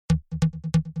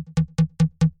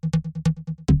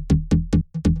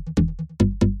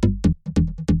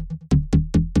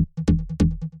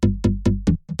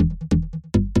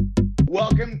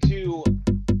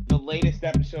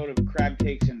episode of Crab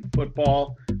Cakes and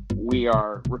Football. We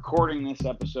are recording this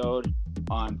episode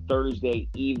on Thursday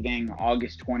evening,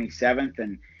 August 27th.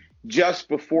 And just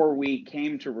before we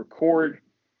came to record,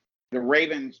 the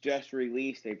Ravens just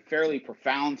released a fairly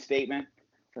profound statement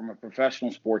from a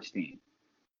professional sports team.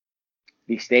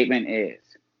 The statement is,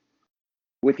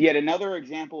 with yet another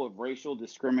example of racial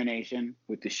discrimination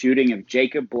with the shooting of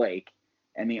Jacob Blake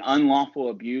and the unlawful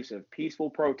abuse of peaceful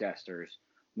protesters,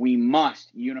 we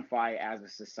must unify as a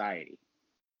society.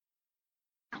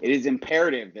 It is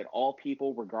imperative that all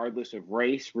people, regardless of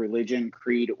race, religion,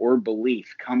 creed, or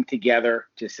belief, come together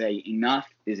to say enough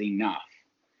is enough.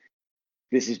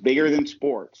 This is bigger than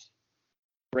sports.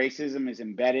 Racism is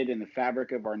embedded in the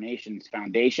fabric of our nation's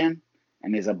foundation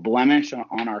and is a blemish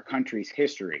on our country's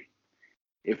history.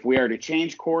 If we are to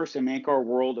change course and make our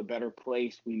world a better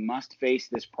place, we must face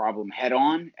this problem head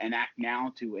on and act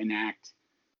now to enact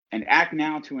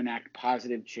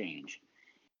positive change.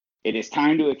 It is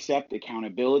time to accept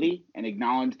accountability and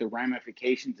acknowledge the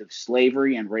ramifications of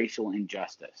slavery and racial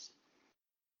injustice.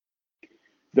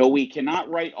 Though we cannot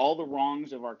right all the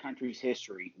wrongs of our country's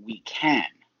history, we can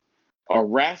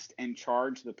arrest and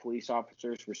charge the police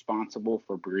officers responsible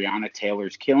for Breonna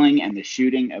Taylor's killing and the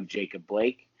shooting of Jacob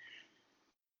Blake.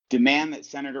 Demand that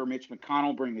Senator Mitch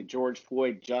McConnell bring the George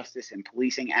Floyd Justice and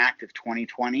Policing Act of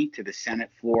 2020 to the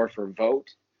Senate floor for vote.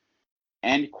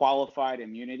 End qualified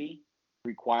immunity,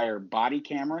 require body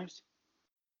cameras,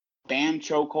 ban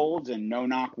chokeholds and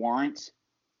no-knock warrants,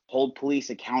 hold police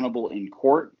accountable in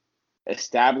court,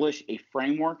 establish a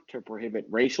framework to prohibit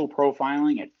racial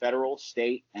profiling at federal,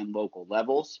 state, and local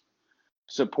levels,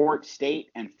 support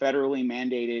state and federally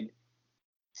mandated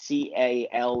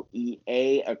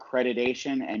CALEA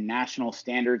accreditation and national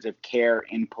standards of care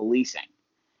in policing.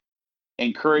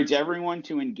 Encourage everyone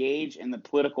to engage in the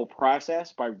political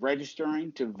process by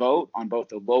registering to vote on both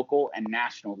the local and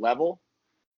national level.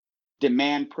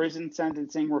 Demand prison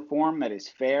sentencing reform that is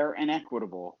fair and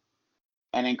equitable.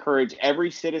 And encourage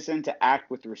every citizen to act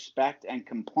with respect and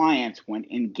compliance when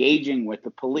engaging with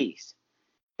the police.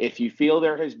 If you feel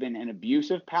there has been an abuse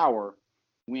of power,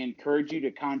 we encourage you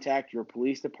to contact your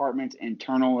police department's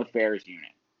internal affairs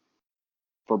unit.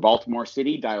 For Baltimore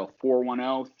City, dial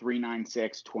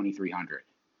 410-396-2300.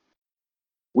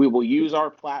 We will use our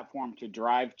platform to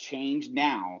drive change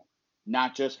now,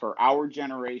 not just for our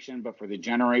generation, but for the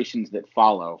generations that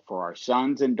follow, for our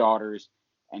sons and daughters,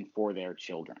 and for their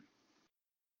children.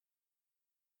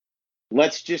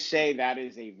 Let's just say that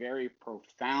is a very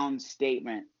profound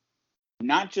statement,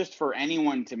 not just for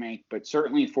anyone to make, but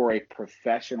certainly for a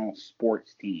professional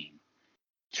sports team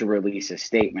to release a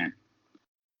statement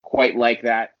quite like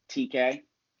that. TK,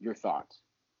 your thoughts?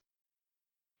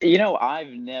 You know,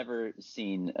 I've never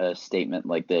seen a statement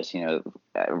like this,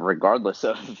 regardless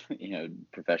of,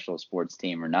 professional sports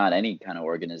team or not, any kind of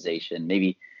organization,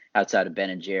 maybe outside of Ben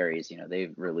and Jerry's,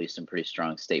 they've released some pretty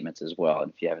strong statements as well.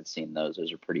 And if you haven't seen those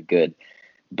are pretty good.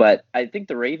 But I think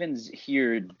the Ravens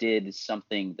here did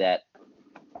something that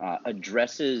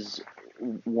addresses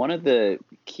one of the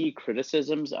key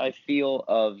criticisms I feel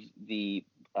of the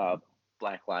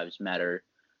Black Lives Matter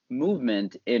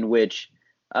movement, in which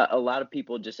a lot of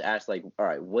people just ask, like, all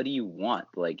right, what do you want?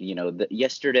 Like,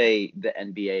 yesterday the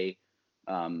NBA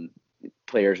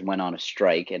players went on a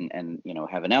strike and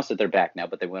have announced that they're back now,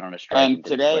 but they went on a strike. And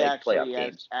today,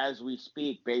 actually, as we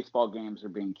speak, baseball games are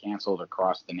being canceled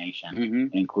across the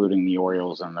nation, including the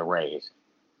Orioles and the Rays.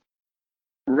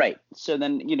 Right. So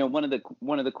then, one of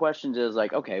the questions is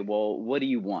like, okay, well, what do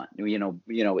you want?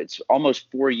 It's almost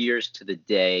 4 years to the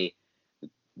day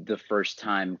the first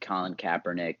time Colin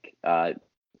Kaepernick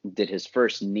did his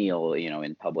first kneel,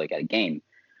 in public at a game.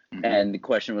 And the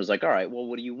question was like, all right, well,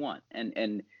 what do you want?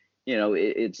 And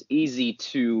it's easy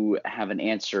to have an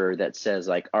answer that says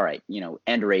like, all right,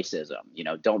 end racism,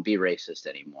 don't be racist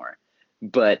anymore.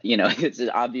 But, it's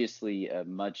obviously a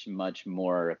much, much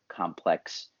more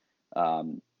complex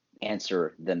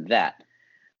answer than that.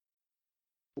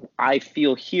 I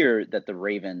feel here that the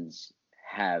Ravens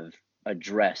have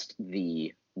addressed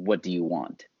the what do you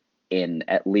want in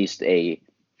at least a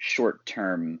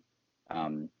short-term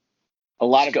a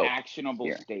lot of scope actionable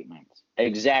here. Statements.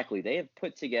 Exactly. They have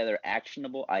put together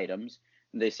actionable items.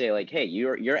 They say like, hey,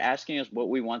 you're asking us what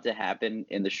we want to happen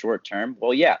in the short term.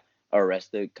 Well, yeah,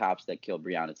 arrest the cops that killed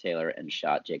Breonna Taylor and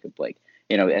shot Jacob Blake.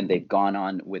 And they've gone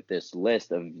on with this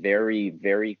list of very,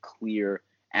 very clear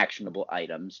actionable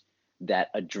items that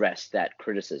address that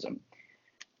criticism.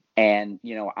 And,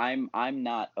 I'm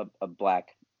not a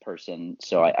Black person,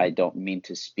 so I don't mean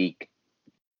to speak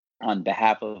on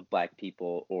behalf of Black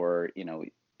people, or,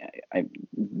 I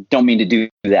don't mean to do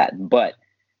that. But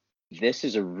this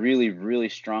is a really, really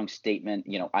strong statement.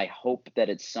 I hope that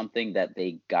it's something that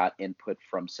they got input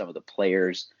from some of the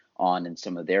players on and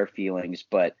some of their feelings,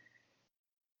 but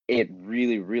it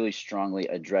really, really strongly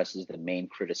addresses the main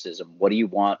criticism. What do you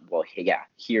want? Well, yeah,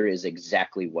 here is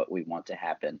exactly what we want to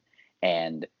happen.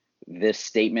 And this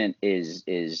statement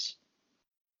is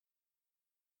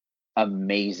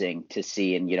amazing to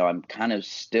see. And I'm kind of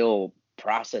still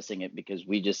processing it because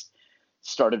we just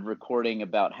started recording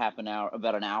about an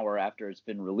hour after it's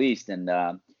been released, and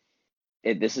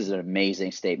this is an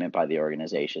amazing statement by the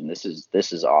organization. This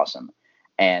is awesome.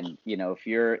 And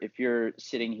if you're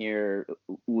sitting here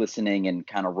listening and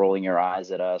kind of rolling your eyes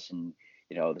at us, and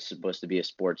this is supposed to be a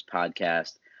sports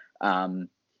podcast,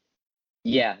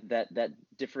 yeah, that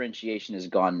differentiation is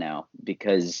gone now,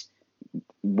 because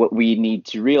what we need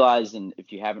to realize, and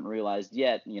if you haven't realized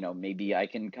yet, maybe I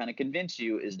can kind of convince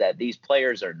you, is that these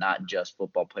players are not just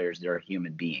football players. They're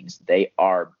human beings. They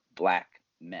are black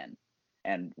men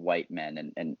and white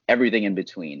men and everything in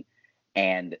between.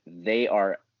 And they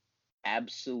are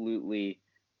absolutely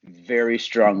very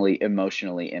strongly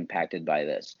emotionally impacted by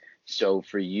this. So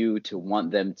for you to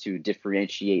want them to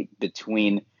differentiate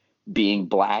between being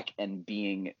black and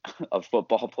being a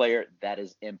football player, that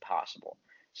is impossible.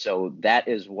 So that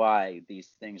is why these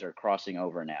things are crossing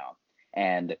over now.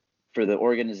 And for the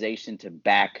organization to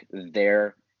back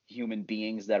their human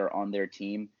beings that are on their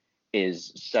team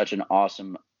is such an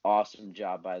awesome, awesome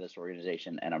job by this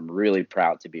organization. And I'm really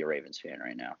proud to be a Ravens fan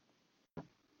right now.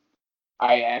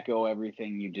 I echo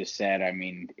everything you just said. I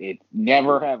mean,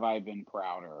 never have I been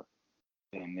prouder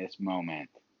than this moment.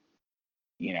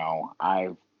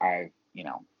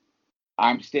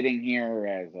 I'm sitting here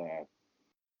as a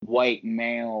white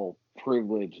male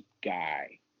privileged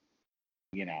guy,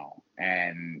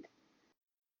 and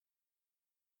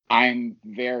I'm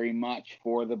very much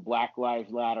for the Black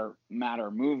Lives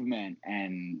Matter movement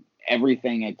and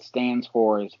everything it stands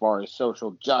for as far as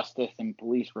social justice and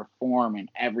police reform and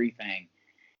everything.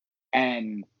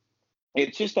 And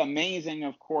it's just amazing,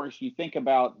 of course, you think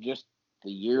about just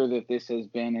the year that this has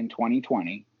been in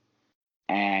 2020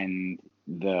 and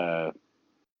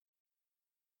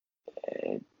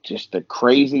just the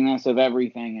craziness of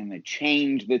everything and the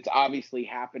change that's obviously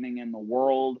happening in the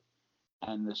world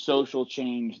and the social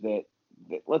change that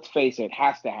let's face it,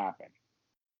 has to happen.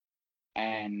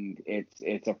 And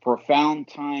it's a profound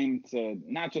time to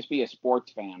not just be a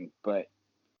sports fan, but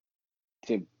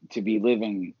to be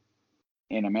living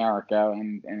in America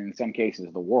and in some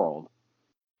cases the world.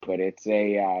 But it's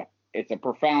a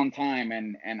profound time,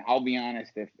 and I'll be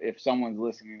honest, if someone's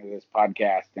listening to this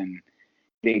podcast and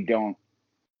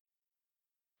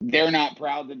they're not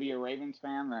proud to be a Ravens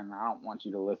fan, then I don't want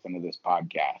you to listen to this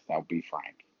podcast. I'll be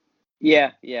frank.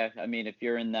 Yeah. I mean, if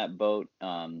you're in that boat,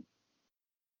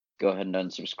 go ahead and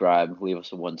unsubscribe. Leave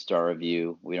us a 1-star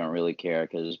review. We don't really care,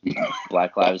 because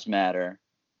Black Lives Matter.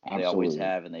 They always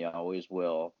have, and they always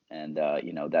will. And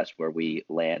that's where we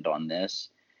land on this.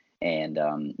 And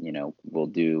we'll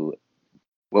do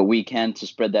what we can to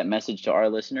spread that message to our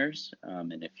listeners.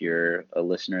 And if you're a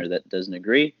listener that doesn't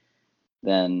agree,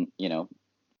 then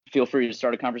feel free to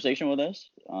start a conversation with us,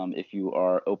 if you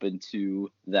are open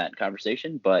to that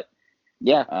conversation. But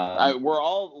yeah,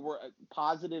 we're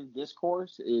positive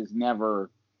discourse is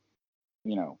never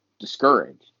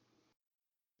discouraged,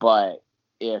 but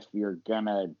if you're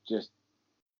gonna just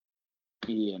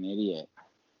be an idiot,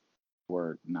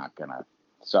 we're not gonna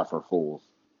suffer fools.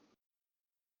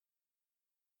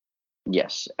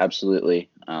 Yes, absolutely.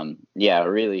 Yeah,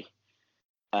 really.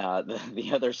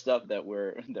 The other stuff that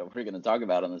we're going to talk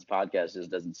about on this podcast just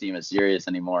doesn't seem as serious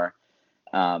anymore.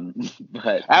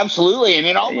 But absolutely, and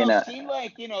it almost seemed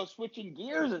like switching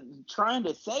gears and trying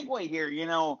to segue here.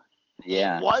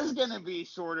 Yeah, it was going to be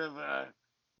sort of a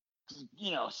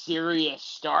serious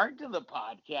start to the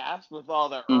podcast with all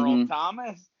the Earl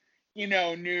Thomas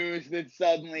news that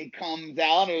suddenly comes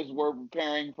out as we're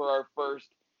preparing for our first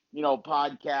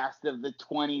podcast of the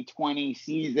 2020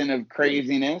 season of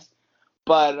craziness.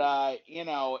 But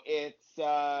it's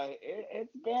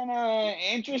been an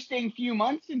interesting few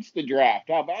months since the draft.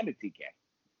 How about it, TK?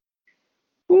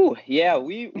 Ooh, yeah,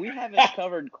 we haven't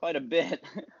covered quite a bit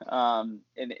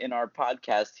in our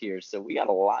podcast here, so we got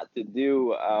a lot to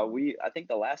do. I think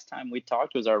the last time we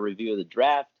talked was our review of the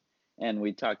draft, and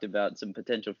we talked about some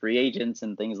potential free agents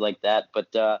and things like that. But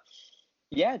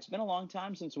yeah, it's been a long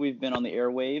time since we've been on the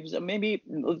airwaves. Maybe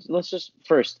let's just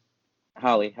first,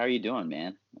 Holly, how are you doing,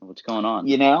 man? What's going on?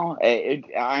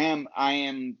 I am.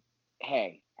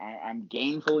 Hey, I'm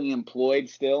gainfully employed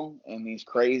still in these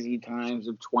crazy times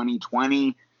of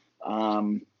 2020.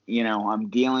 I'm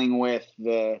dealing with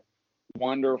the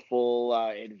wonderful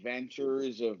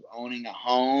adventures of owning a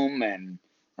home and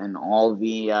all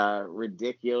the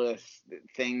ridiculous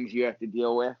things you have to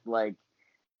deal with, like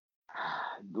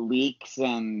leaks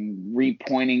and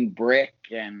repointing brick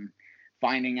and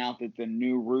finding out that the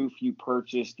new roof you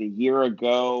purchased a year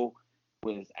ago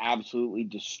was absolutely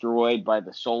destroyed by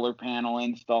the solar panel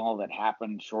install that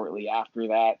happened shortly after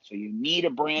that. So you need a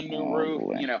brand new Oh roof,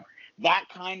 boy. that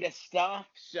kind of stuff.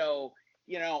 So,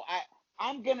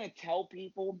 I'm going to tell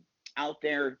people out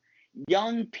there,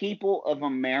 young people of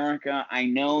America, I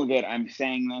know that I'm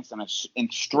saying this in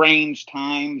strange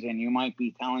times, and you might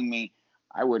be telling me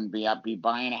I wouldn't be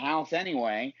buying a house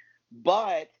anyway,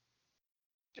 but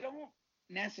don't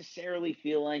necessarily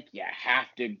feel like you have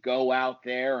to go out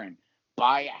there and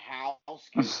buy a house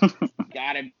because you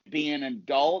got to be an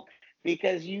adult,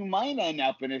 because you might end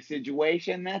up in a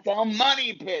situation that's a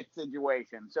money pit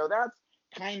situation. So that's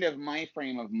kind of my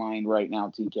frame of mind right now,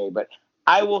 TK. But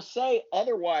I will say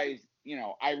otherwise,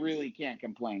 I really can't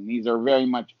complain. These are very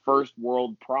much first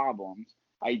world problems.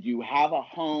 I do have a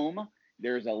home.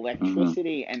 There's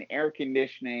electricity and air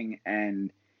conditioning,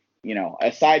 and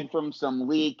aside from some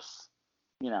leaks,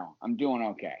 I'm doing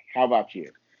okay. How about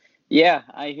you? Yeah,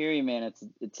 I hear you, man.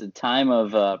 It's a time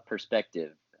of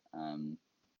perspective. Um,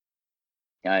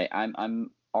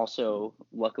 I'm also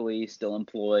luckily still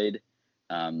employed.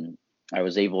 Um, I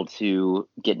was able to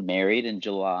get married in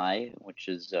July, which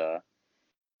is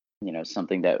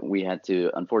something that we had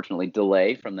to unfortunately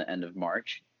delay from the end of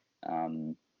March.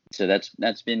 Um, so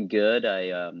that's been good.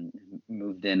 I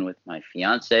moved in with my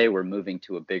fiance. We're moving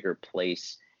to a bigger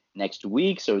place next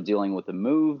week, so dealing with a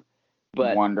move. But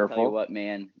tell you Wonderful. what,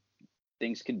 man,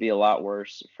 things could be a lot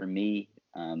worse for me.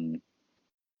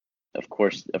 Of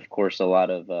course, a lot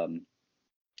of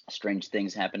strange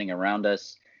things happening around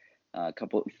us.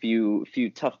 Few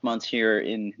tough months here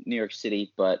in New York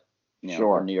City, but we're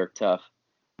Sure. New York tough.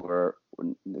 The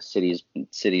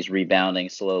city's rebounding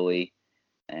slowly,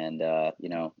 and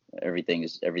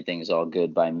everything's all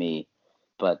good by me.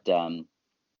 But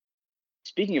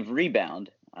speaking of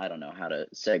rebound, I don't know how to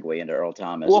segue into Earl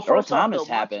Thomas. Well, Earl first off, Thomas though, much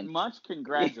happened. much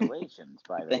congratulations,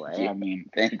 by the Thank way. you, I mean,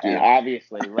 thank you.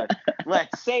 obviously,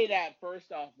 let's say that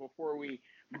first off before we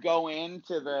go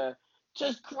into the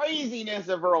just craziness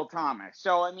of Earl Thomas.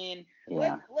 So, I mean,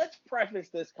 Yeah. let's preface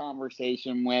this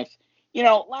conversation with,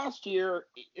 last year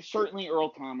certainly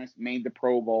Earl Thomas made the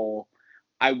Pro Bowl.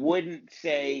 I wouldn't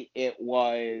say it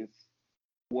was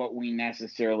what we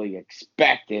necessarily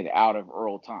expected out of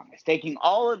Earl Thomas. Taking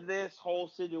all of this whole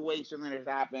situation that has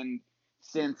happened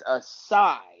since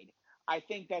aside, I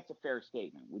think that's a fair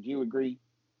statement. Would you agree?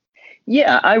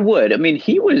 Yeah, I would. I mean,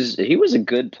 he was a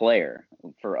good player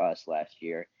for us last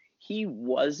year. He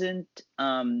wasn't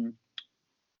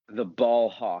the ball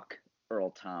hawk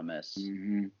Earl Thomas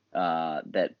Mm-hmm.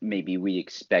 that maybe we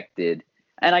expected.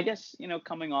 And I guess,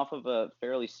 coming off of a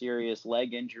fairly serious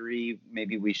leg injury,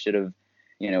 maybe we should have,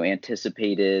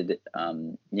 anticipated,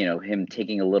 him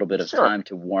taking a little bit of Sure, time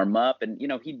to warm up. And,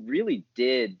 he really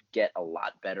did get a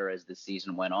lot better as the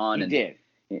season went on, he and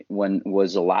did. when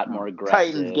was a lot more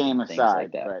Titans aggressive game and things like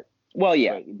aside, that. but Well,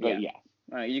 yeah, but yeah.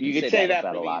 yes, You you could could say say that that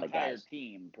about for a the lot of entire guys.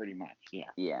 team, pretty much. Yeah.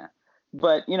 Yeah.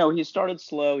 But he started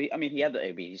slow.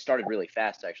 He started really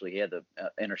fast. Actually, he had the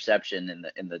interception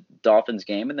in the Dolphins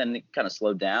game, and then it kind of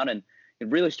slowed down, and it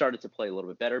really started to play a little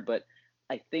bit better. But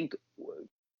I think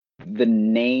the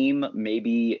name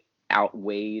maybe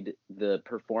outweighed the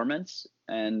performance,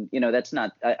 and that's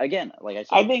not again, like I I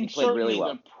said, he think played really certainly the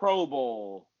well. Pro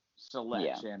Bowl Yeah.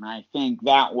 selection, I think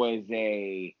that was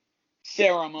a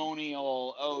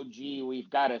ceremonial, oh, gee, we've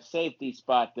got a safety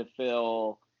spot to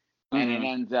fill, and it Hmm.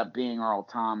 ends up being Earl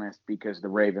Thomas because the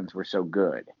Ravens were so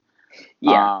good.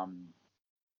 Yeah. Um,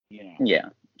 you know, Yeah.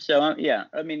 So yeah,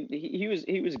 I mean, he was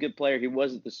a good player. He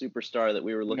wasn't the superstar that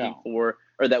we were looking no, for,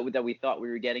 or that we thought we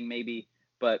were getting maybe,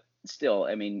 but still,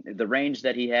 I mean, the range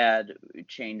that he had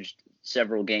changed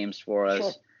several games for sure.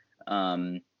 us.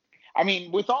 Um, I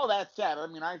mean, with all that said, I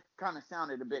mean, I kind of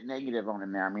sounded a bit negative on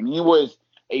him there. I mean, he was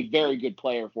a very good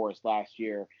player for us last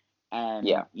year, and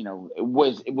yeah. it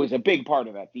was a big part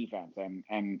of that defense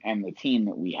and the team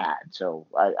that we had. So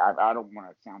I don't want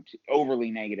to sound too overly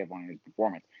negative on his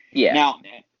performance. Yeah.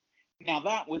 Now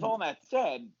that with all that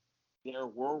said, there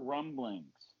were rumblings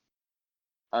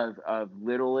of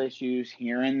little issues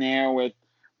here and there with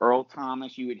Earl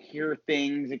Thomas. You would hear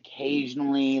things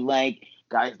occasionally, like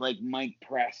guys like Mike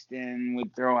Preston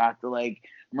would throw out the like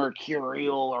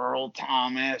mercurial Earl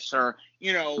Thomas, or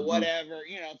Hmm. whatever,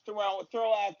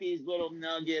 throw out these little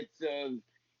nuggets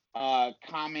of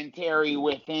commentary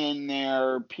within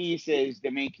their pieces to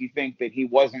make you think that he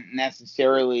wasn't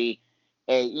necessarily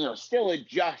still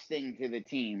adjusting to the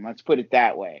team. Let's put it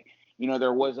that way.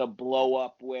 There was a blow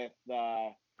up with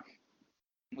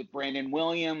Brandon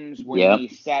Williams when Yep. he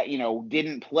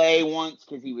didn't play once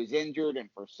because he was injured, and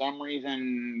for some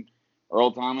reason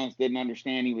Earl Thomas didn't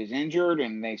understand he was injured,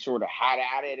 and they sort of had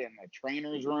at it in the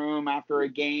trainer's room after a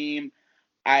game.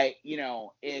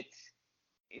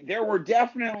 There were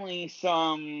definitely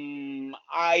some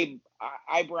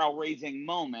eyebrow raising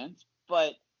moments,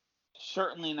 but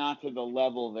certainly not to the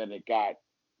level that it got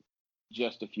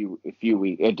just a few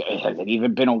weeks. Has it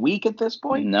even been a week at this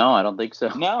point? No, I don't think so.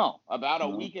 No, about a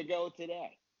week ago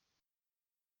today.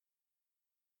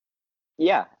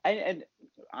 Yeah, and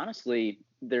honestly,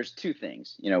 there's two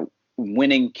things.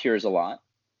 Winning cures a lot.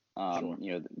 Sure.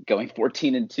 Going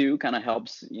 14-2 kind of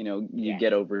helps. You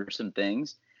get over some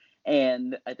things.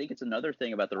 And I think it's another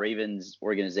thing about the Ravens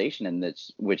organization, and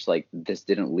which this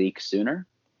didn't leak sooner.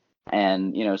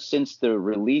 And since the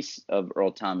release of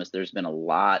Earl Thomas, there's been a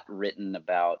lot written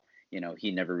about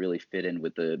he never really fit in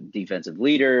with the defensive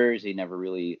leaders. He never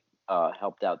really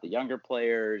helped out the younger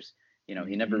players. He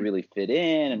never really fit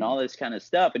in, and all this kind of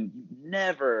stuff. And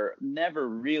never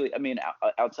really. I mean,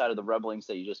 outside of the rumblings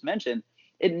that you just mentioned,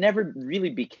 it never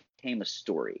really became a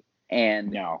story.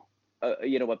 And no.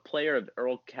 A player of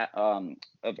Earl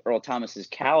Thomas's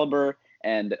caliber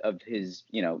and of his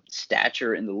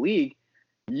stature in the league,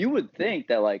 you would think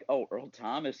that Earl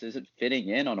Thomas isn't fitting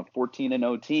in on a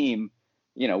 14-0 team,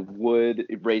 would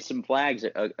raise some flags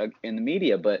in the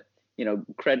media. But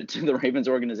credit to the Ravens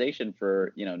organization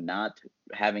for not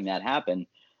having that happen.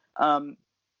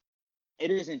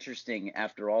 It is interesting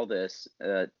after all this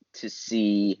to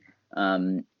see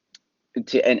to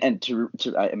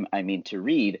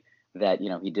read that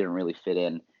he didn't really fit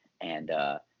in, and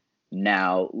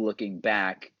now looking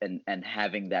back and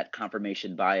having that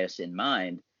confirmation bias in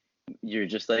mind, you're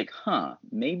just like,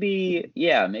 maybe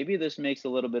this makes a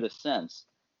little bit of sense,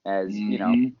 as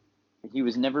he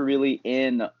was never really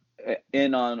in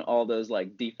on all those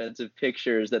defensive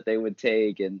pictures that they would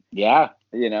take, and you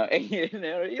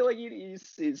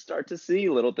start to see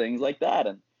little things like that.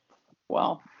 And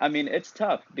well, I mean, it's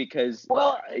tough because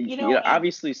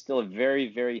obviously still a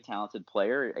very, very talented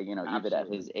player, even at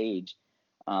his age.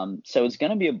 So it's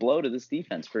going to be a blow to this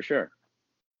defense for sure.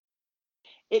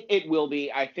 It will be.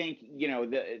 I think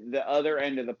the other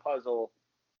end of the puzzle,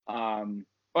 and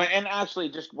actually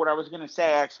just what I was going to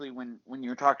say actually when you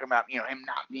were talking about him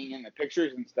not being in the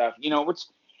pictures and stuff,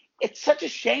 it's such a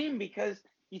shame because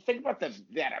you think about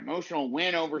that emotional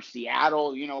win over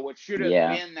Seattle, what should have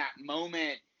been that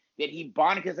moment that he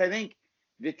bonded, because I think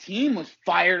the team was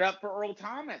fired up for Earl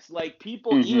Thomas.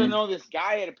 People, even though this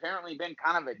guy had apparently been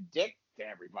kind of a dick to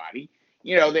everybody,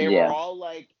 they were all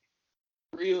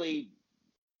really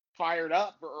fired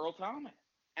up for Earl Thomas.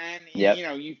 And,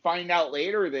 you find out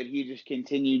later that he just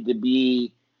continued to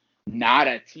be not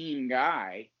a team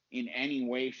guy in any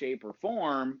way, shape, or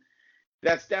form.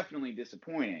 That's definitely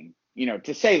disappointing,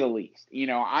 to say the least.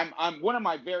 I'm one of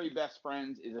my very best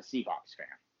friends is a Seahawks fan.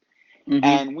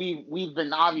 And we've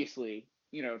been obviously,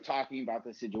 talking about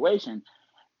the situation,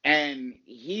 and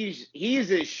he's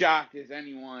as shocked as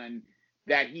anyone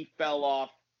that he fell off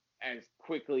as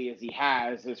quickly as he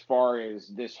has, as far as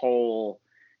this whole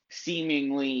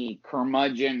seemingly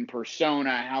curmudgeon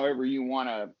persona, however you want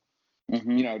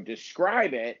to,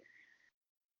 describe it.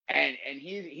 And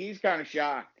he's kind of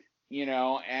shocked,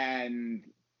 and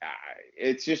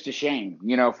it's just a shame,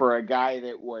 for a guy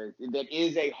that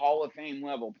is a Hall of Fame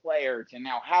level player to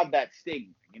now have that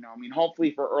stigma.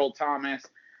 Hopefully for Earl Thomas,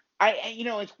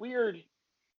 it's weird.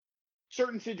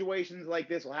 Certain situations like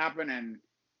this will happen, and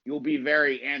you'll be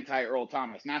very anti Earl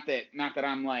Thomas. Not that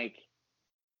I'm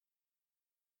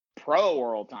pro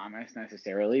Earl Thomas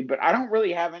necessarily, but I don't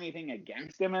really have anything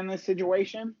against him in this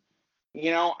situation.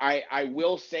 I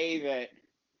will say that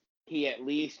he at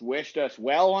least wished us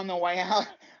well on the way out.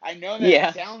 I know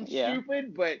that sounds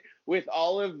stupid, but with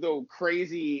all of the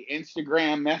crazy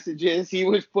Instagram messages he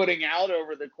was putting out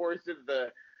over the course of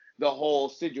the whole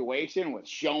situation, with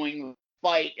showing the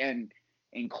fight and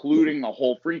including the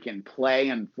whole freaking play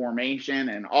and formation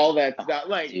and all that stuff,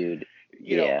 dude,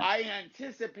 I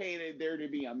anticipated there to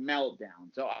be a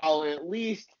meltdown. So I'll at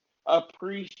least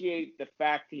appreciate the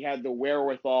fact he had the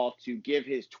wherewithal to give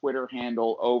his Twitter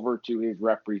handle over to his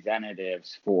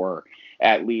representatives for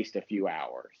at least a few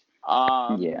hours.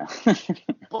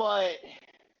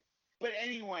 But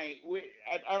anyway,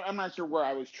 I'm not sure where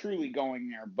I was truly going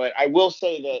there, but I will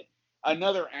say that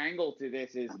another angle to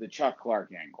this is the Chuck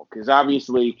Clark angle, because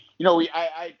obviously,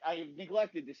 I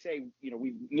neglected to say,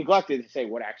 we neglected to say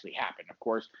what actually happened. Of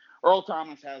course, Earl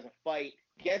Thomas has a fight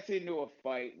gets into a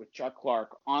fight with Chuck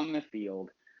Clark on the field.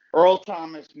 Earl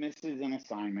Thomas misses an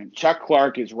assignment. Chuck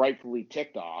Clark is rightfully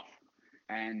ticked off,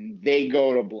 and they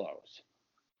go to blows.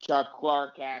 Chuck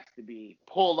Clark has to be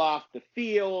pulled off the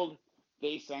field.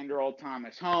 They send Earl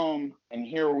Thomas home, and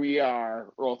here we are.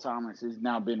 Earl Thomas has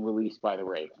now been released by the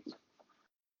Ravens.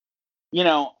 You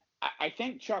know, I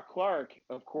think Chuck Clark,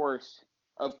 of course,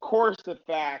 the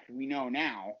fact we know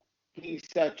now, he's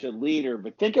such a leader,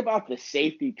 but think about the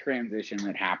safety transition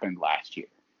that happened last year.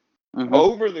 Mm-hmm.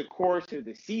 Over the course of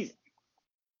the season,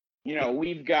 you know,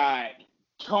 we've got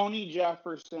Tony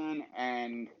Jefferson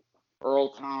and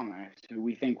Earl Thomas, who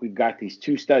we think we've got these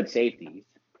two stud safeties.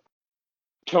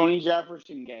 Tony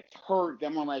Jefferson gets hurt.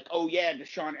 Then we're like, oh, yeah,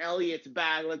 DeShon Elliott's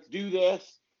back. Let's do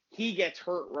this. He gets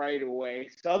hurt right away.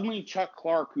 Suddenly, Chuck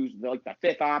Clark, who's like the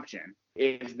fifth option,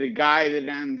 is the guy that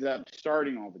ends up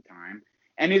starting all the time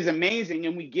and is amazing.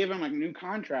 And we give him a new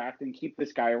contract and keep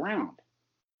this guy around.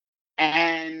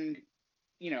 And,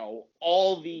 you know,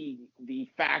 all the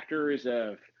factors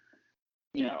of,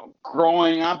 you know,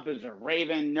 growing up as a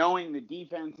Raven, knowing the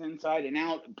defense inside and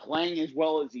out, playing as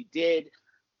well as he did.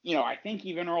 You know, I think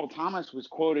even Earl Thomas was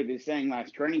quoted as saying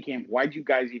last training camp, why'd you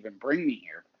guys even bring me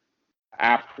here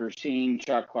after seeing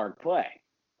Chuck Clark play?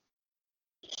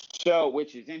 So,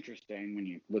 which is interesting when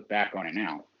you look back on it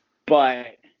now.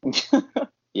 But,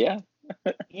 yeah,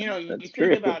 you know, you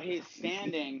think about his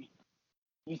standing.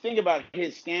 You think about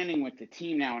his standing with the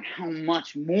team now and how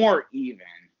much more even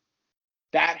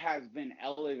that has been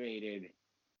elevated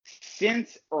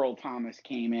since Earl Thomas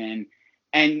came in.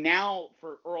 And now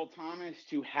for Earl Thomas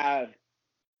to have,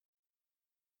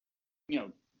 you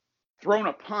know, thrown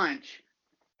a punch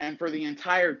and for the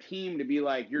entire team to be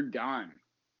like, you're done.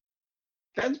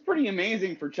 That's pretty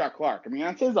amazing for Chuck Clark. I mean,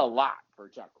 that says a lot for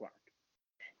Chuck Clark.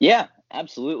 Yeah,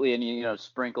 absolutely. And, you know,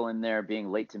 sprinkle in there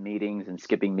being late to meetings and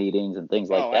skipping meetings and things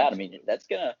like that. Absolutely. I mean, it's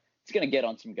going to get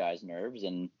on some guys' nerves.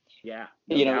 And, yeah,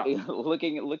 you know,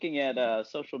 looking at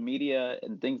social media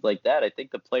and things like that, I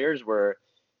think the players were,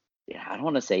 I don't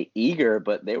want to say eager,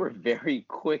 but they were very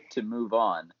quick to move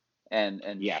on and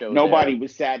show nobody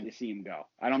was sad to see him go.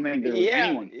 I don't think there was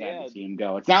anyone sad to see him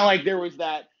go. It's not like there was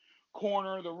that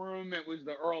corner of the room. It was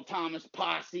the Earl Thomas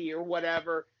posse or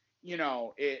whatever. You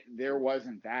know, there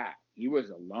wasn't that. He was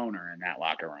a loner in that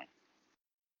locker room.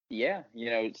 Yeah, you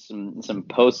know, some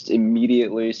posts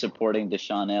immediately supporting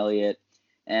DeShon Elliott,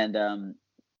 and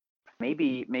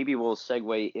maybe we'll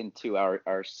segue into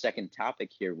our second topic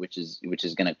here, which is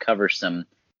going to cover some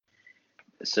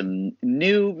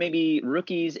new, maybe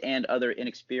rookies and other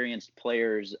inexperienced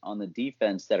players on the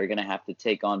defense that are going to have to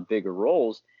take on bigger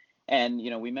roles. And,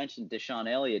 you know, we mentioned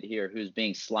DeShon Elliott here, who's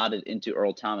being slotted into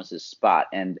Earl Thomas's spot.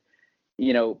 And,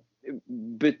 you know,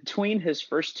 between his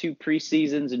first two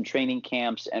preseasons and training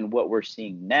camps and what we're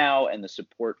seeing now and the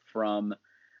support from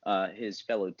his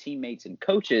fellow teammates and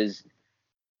coaches,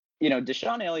 you know,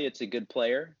 DeShon Elliott's a good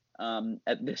player.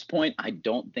 At this point, I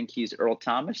don't think he's Earl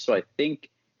Thomas. So I think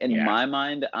in my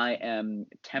mind, I am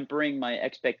tempering my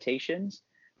expectations.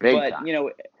 But, you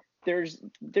know, there's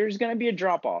going to be a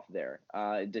drop off there.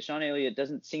 DeShon Elliott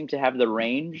doesn't seem to have the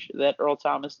range that Earl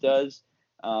Thomas does.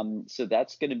 So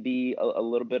that's going to be a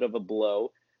little bit of a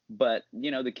blow. But,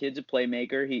 you know, the kid's a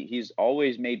playmaker. He's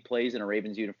always made plays in a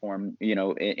Ravens uniform, you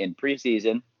know, in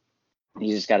preseason.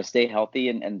 He's just got to stay healthy,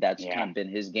 and that's kind of been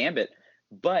his gambit.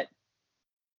 But,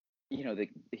 you know,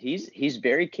 he's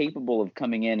very capable of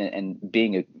coming in and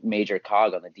being a major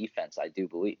cog on the defense, I do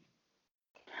believe.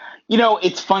 You know,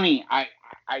 it's funny.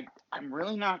 I'm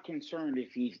really not concerned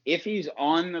if he's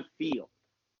on the field.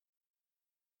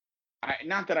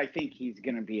 Not that I think he's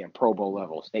going to be a Pro Bowl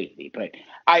level safety, but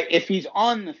if he's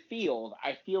on the field,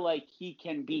 I feel like he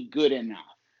can be good enough.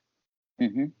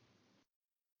 Mm-hmm.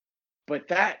 But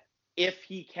that if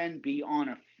he can be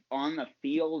on the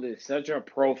field is such a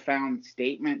profound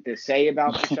statement to say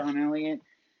about DeShon Elliott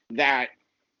that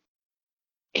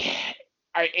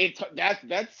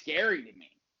that's scary to me.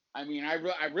 I mean, I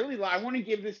want to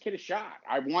give this kid a shot.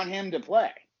 I want him to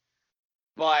play.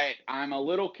 But I'm a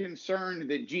little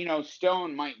concerned that Geno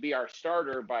Stone might be our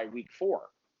starter by week 4.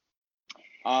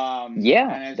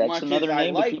 And that's another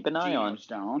name to keep an eye on.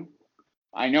 Stone,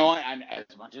 I know, and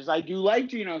as much as I do like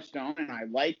Geno Stone, and I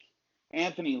like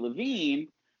Anthony Levine,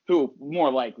 who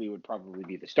more likely would probably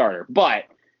be the starter, but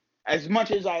as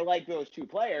much as I like those two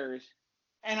players,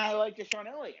 and I like DeShon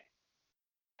Elliott,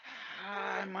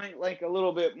 I might like a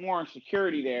little bit more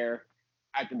security there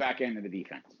at the back end of the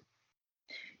defense.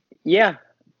 Yeah.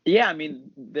 I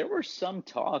mean, there was some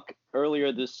talk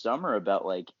earlier this summer about,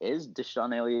 like, is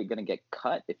DeShon Elliott going to get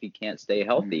cut if he can't stay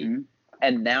healthy? Mm-hmm.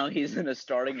 and now he's in a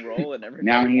starting role, and Now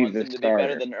everybody he's wants the him to be better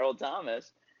starter. than Earl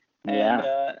Thomas. And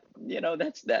Yeah.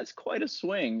 that's quite a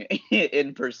swing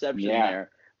in perception Yeah.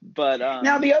 there. But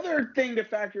Now the other thing to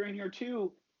factor in here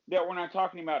too that we're not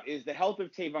talking about is the health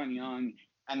of Tavon Young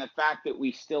and the fact that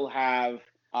we still have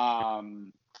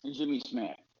Jimmy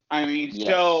Smith. I mean,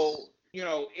 so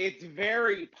yes, it's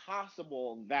very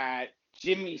possible that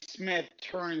Jimmy Smith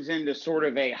turns into sort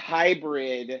of a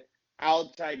hybrid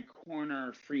outside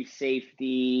corner free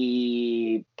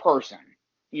safety person.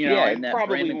 yeah, in And that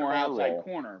probably Brandon more Carr outside role.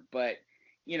 corner, but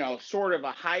sort of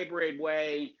a hybrid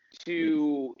way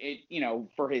to it,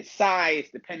 for his size,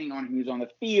 depending on who's on the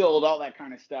field, all that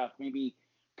kind of stuff, maybe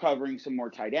covering some more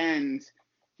tight ends.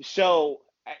 So,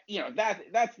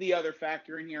 that's the other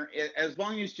factor in here. As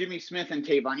long as Jimmy Smith and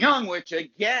Tavon Young, which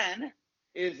again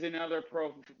is another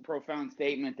profound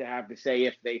statement to have to say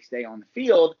if they stay on the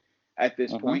field at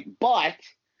this Uh-huh. point. But,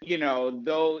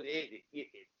 though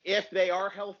if they are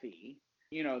healthy,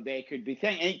 they could be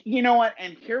saying, and you know what?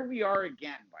 And here we are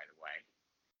again, by the way.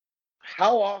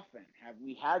 How often have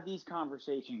we had these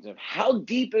conversations of how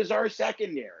deep is our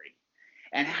secondary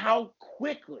and how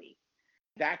quickly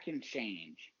that can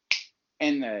change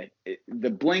in the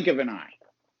blink of an eye?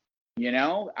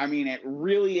 I mean, it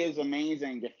really is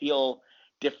amazing to feel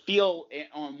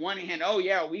on one hand, oh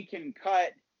yeah, we can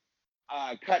cut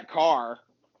Carr.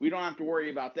 We don't have to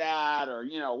worry about that, or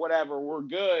whatever. We're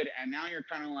good. And now you're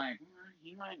kind of like, well,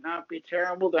 he might not be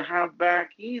terrible to have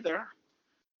back either.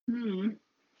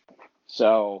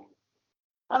 So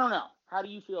I don't know. How do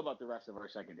you feel about the rest of our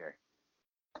secondary?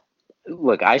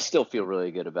 Look, I still feel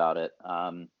really good about it.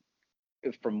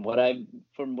 From what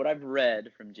I've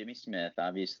read from Jimmy Smith,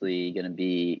 obviously going to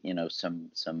be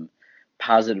some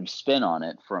positive spin on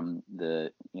it from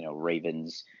the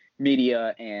Ravens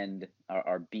media and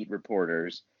our beat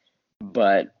reporters,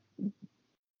 but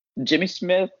Jimmy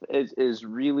Smith is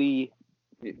really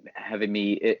having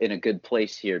me in a good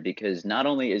place here because not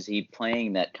only is he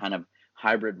playing that kind of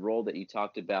hybrid role that you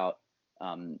talked about,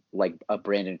 like a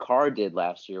Brandon Carr did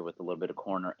last year with a little bit of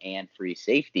corner and free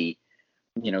safety.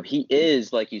 He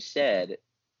is, like you said,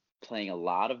 playing a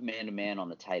lot of man-to-man on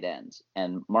the tight ends.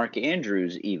 And Mark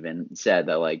Andrews even said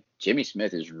that, like, Jimmy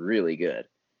Smith is really good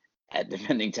at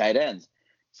defending tight ends.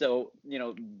 So,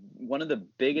 one of the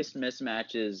biggest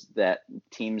mismatches that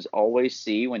teams always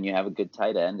see when you have a good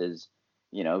tight end is,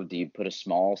 do you put a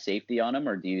small safety on him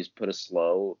or do you put a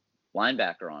slow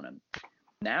linebacker on him?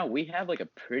 Now we have like a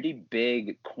pretty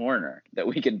big corner that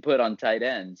we can put on tight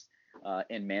ends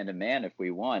in man-to-man if we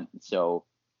want. So,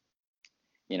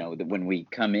 when we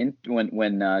come in,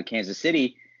 when Kansas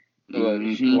City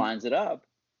lines it up,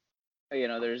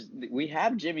 we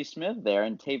have Jimmy Smith there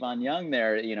and Tavon Young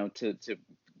there, to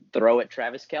throw at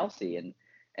Travis Kelce and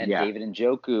Yeah. David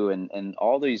Njoku and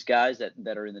all these guys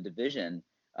that are in the division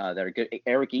that are good.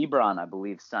 Eric Ebron, I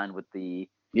believe, signed with the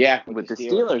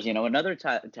Steelers. Another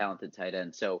talented tight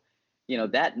end. So,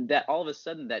 that all of a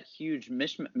sudden that huge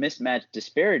mismatch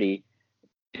disparity,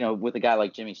 with a guy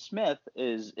like Jimmy Smith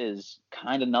is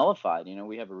kind of nullified.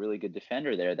 We have a really good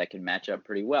defender there that can match up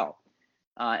pretty well.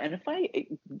 And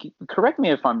correct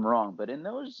me if I'm wrong, but in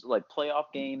those like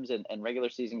playoff games and regular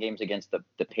season games against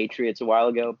the Patriots a while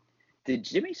ago, did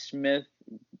Jimmy Smith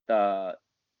go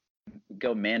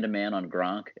man to man on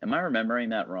Gronk? Am I remembering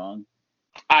that wrong?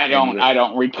 I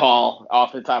don't recall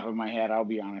off the top of my head. I'll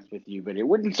be honest with you, but it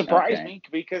wouldn't surprise me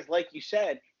because, like you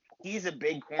said, he's a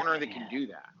big corner that can do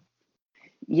that.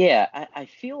 Yeah, I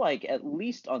feel like at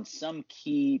least on some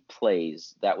key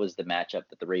plays, that was the matchup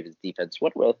that the Ravens defense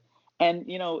went with. And,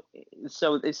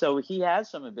 so he has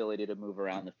some ability to move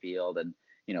around the field and,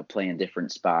 play in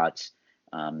different spots.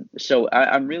 So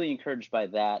I'm really encouraged by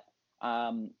that.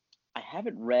 I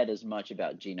haven't read as much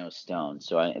about Geno Stone.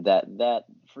 So that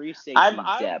free safety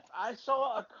depth. I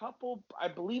saw a couple, I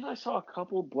believe I saw a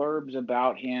couple blurbs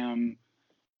about him,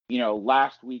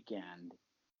 last weekend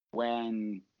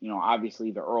when,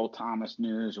 obviously the Earl Thomas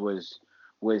news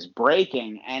was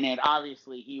breaking, and it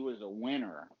obviously he was a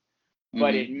winner.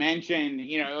 But it mentioned,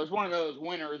 it was one of those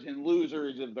winners and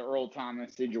losers of the Earl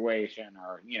Thomas situation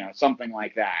or, something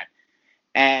like that.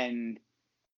 And,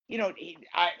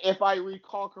 if I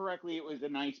recall correctly, it was a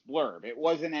nice blurb. It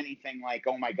wasn't anything like,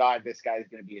 oh my God, this guy's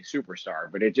going to be a superstar,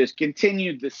 but it just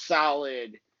continued the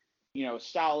solid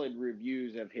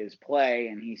reviews of his play,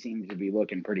 and he seems to be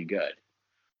looking pretty good.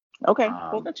 Okay,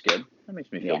 well, that's good. That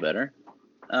makes me feel better.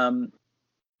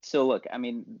 So look, I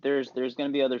mean, there's going to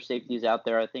be other safeties out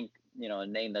there. I think, a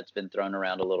name that's been thrown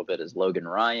around a little bit is Logan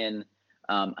Ryan.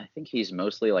 I think he's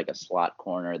mostly like a slot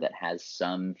corner that has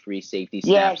some free safety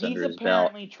Yeah, snaps he's under his belt.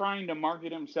 apparently trying to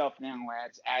market himself now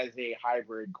as a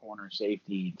hybrid corner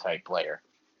safety type player.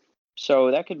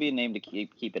 So that could be a name to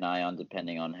keep an eye on,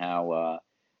 depending on how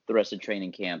the rest of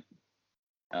training camp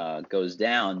goes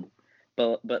down.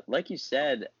 But like you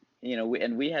said,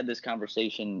 we had this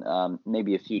conversation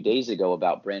maybe a few days ago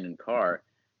about Brandon Carr.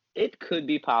 It could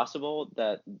be possible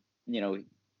that you know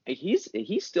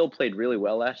he still played really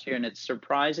well last year, and it's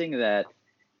surprising that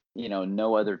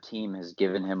no other team has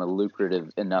given him a lucrative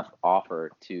enough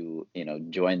offer to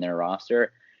join their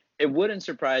roster. It wouldn't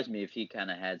surprise me if he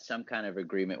kind of had some kind of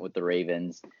agreement with the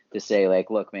Ravens to say, like,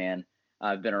 look, man,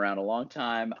 I've been around a long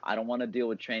time. I don't want to deal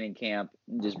with training camp.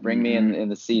 Just bring me in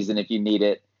the season if you need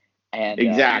it. And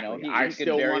Exactly. I he could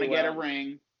still want very to get a well.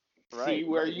 ring. See Right,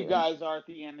 where you guys are at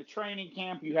the end of training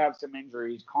camp. You have some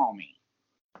injuries. Call me.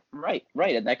 right,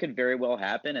 and that could very well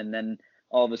happen. And then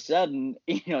all of a sudden,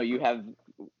 you have,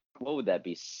 what would that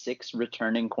be? 6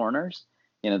 returning corners.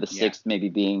 The sixth maybe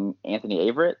being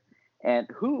Anthony Averett, and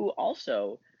who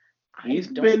also I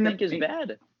don't think is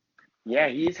bad. Yeah,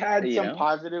 he's had some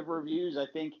positive reviews. I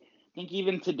think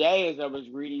even today, as I was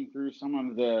reading through some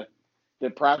of the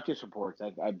practice reports,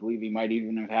 I believe he might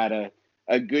even have had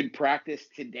a good practice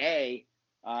today,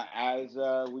 as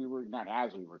we were not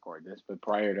as we record this, but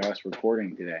prior to us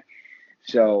recording today.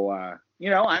 So I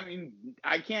mean,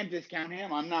 I can't discount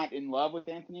him. I'm not in love with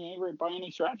Anthony Averett by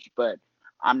any stretch, but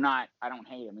I don't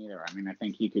hate him either. I mean, I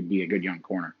think he could be a good young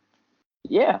corner.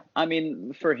 Yeah, I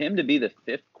mean, for him to be the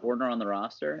 5th corner on the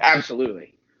roster,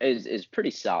 absolutely is pretty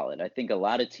solid. I think a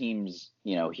lot of teams,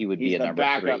 he would be a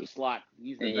number 3 slot.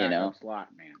 He's the backup slot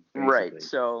man, basically. Right.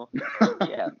 So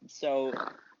yeah. So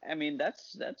I mean,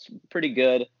 that's pretty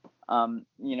good.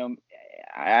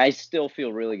 I still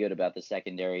feel really good about the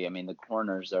secondary. I mean, the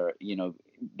corners are,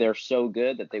 they're so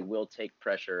good that they will take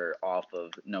pressure off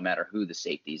of no matter who the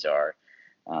safeties are.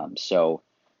 So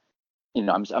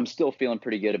I'm still feeling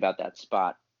pretty good about that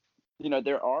spot.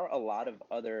 There are a lot of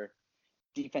other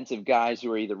defensive guys who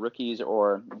are either rookies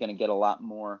or going to get a lot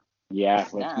more. Yeah,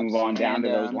 let's move on down to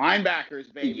those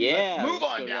linebackers, baby. Yeah, let's move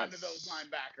on down to those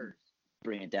linebackers.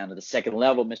 Bring it down to the second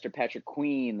level. Mr. Patrick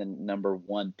Queen, the number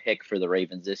 1 pick for the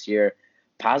Ravens this year.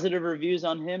 Positive reviews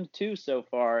on him too so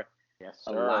far. Yes,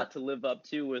 sir. A lot to live up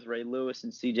to with Ray Lewis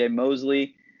and C.J.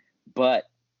 Mosley, but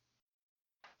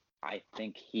I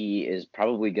think he is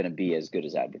probably going to be as good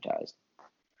as advertised.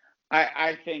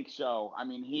 I think so. I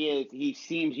mean, he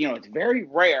seems, it's very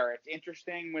rare. It's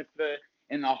interesting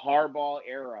in the Harbaugh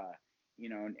era,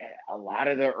 a lot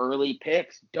of the early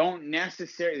picks don't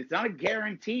necessarily, it's not a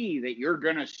guarantee that you're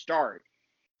going to start.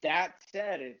 That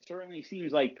said, it certainly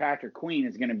seems like Patrick Queen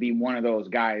is going to be one of those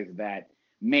guys that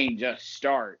may just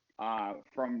start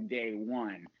from day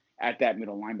one at that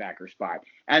middle linebacker spot.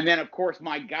 And then, of course,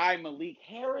 my guy, Malik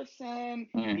Harrison,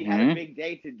 he had a big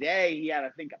day today. He had, I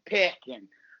think, a pick and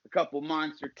a couple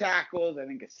monster tackles. I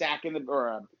think a sack or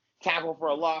a tackle for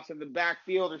a loss in the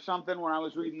backfield or something when I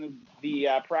was reading the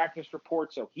practice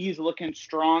report. So he's looking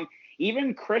strong.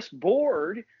 Even Chris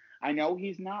Board, I know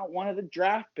he's not one of the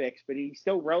draft picks, but he's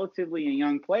still relatively a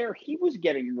young player. He was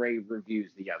getting rave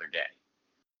reviews the other day.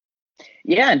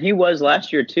 Yeah, and he was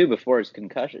last year too before his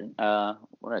concussion. What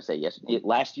did I say? Yes,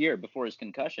 last year before his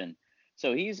concussion.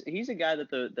 So he's a guy that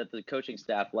the coaching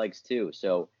staff likes too.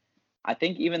 So I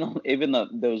think even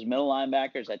those middle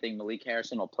linebackers, I think Malik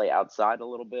Harrison will play outside a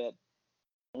little bit.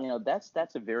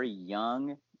 That's a very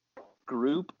young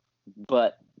group,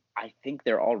 but I think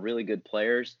they're all really good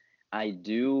players. I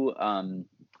do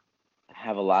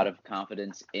have a lot of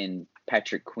confidence in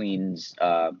Patrick Queen's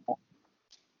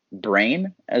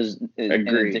brain in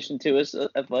addition to his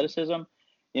athleticism.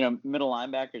 Middle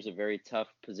linebacker is a very tough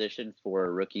position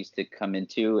for rookies to come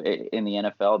into in the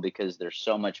NFL because there's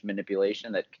so much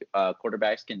manipulation that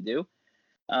quarterbacks can do.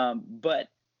 But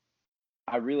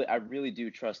I really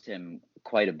do trust him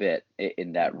quite a bit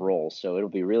in that role. So it'll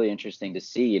be really interesting to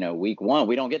see. Week 1,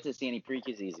 we don't get to see any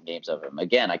preseason games of him.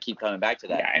 Again, I keep coming back to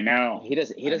that. Yeah, I know he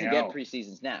doesn't get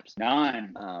preseason snaps.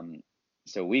 None.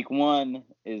 So week 1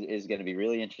 is going to be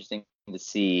really interesting to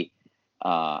see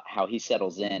how he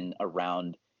settles in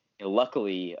around,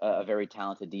 luckily, a very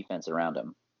talented defense around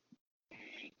him.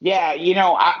 Yeah,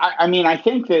 I mean, I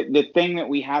think that the thing that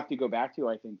we have to go back to,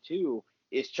 I think, too,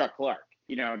 is Chuck Clark.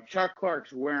 Chuck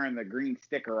Clark's wearing the green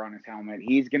sticker on his helmet.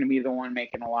 He's going to be the one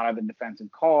making a lot of the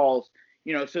defensive calls.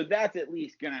 So that's at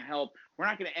least going to help. We're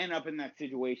not going to end up in that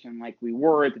situation like we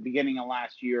were at the beginning of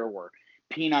last year where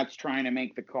Peanut's trying to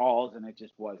make the calls and it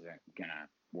just wasn't going to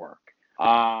work.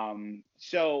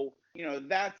 So,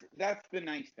 that's the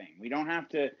nice thing. We don't have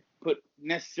to put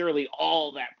necessarily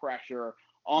all that pressure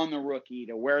on the rookie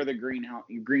to wear the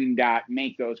green dot,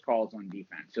 make those calls on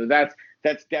defense. So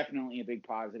that's definitely a big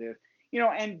positive.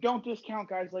 And don't discount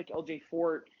guys like LJ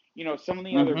Fort, some of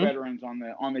the other veterans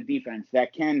on the defense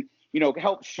that can,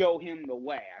 help show him the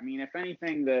way. I mean, if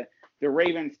anything, the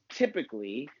Ravens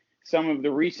typically, some of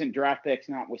the recent draft picks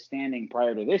notwithstanding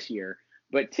prior to this year,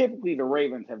 but typically the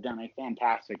Ravens have done a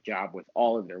fantastic job with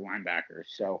all of their linebackers.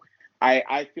 So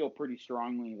I feel pretty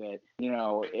strongly that,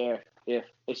 if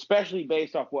especially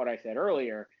based off what I said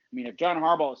earlier, I mean, if John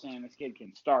Harbaugh is saying this kid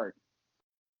can start,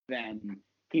 then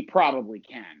he probably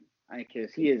can,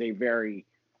 because he is a very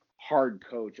hard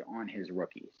coach on his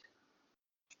rookies.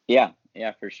 Yeah,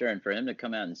 for sure. And for him to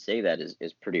come out and say that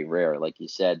is pretty rare, like you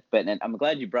said. But and I'm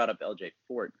glad you brought up LJ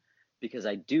Fort, because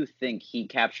I do think he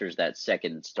captures that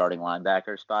second starting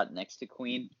linebacker spot next to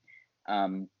Queen.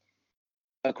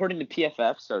 According to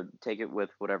PFF, so take it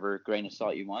with whatever grain of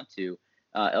salt you want to,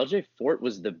 LJ Fort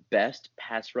was the best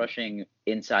pass rushing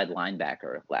inside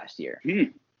linebacker last year.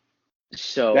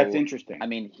 So that's interesting. I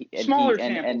mean, smaller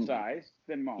sample size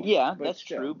than most. Yeah, that's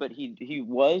true. But he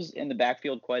was in the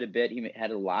backfield quite a bit. He had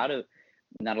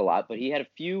not a lot, but he had a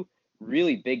few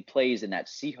really big plays in that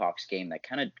Seahawks game that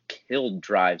kind of killed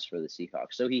drives for the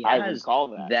Seahawks. So he has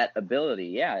that ability.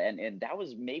 Yeah, and that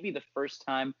was maybe the first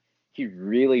time he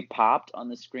really popped on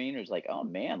the screen. It was like, oh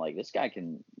man, like this guy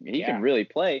can really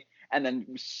play. And then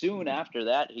soon after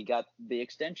that, he got the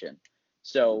extension.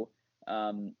 So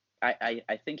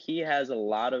I think he has a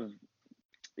lot of,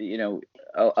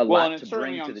 a lot to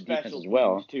bring to the defense as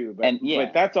well. Too,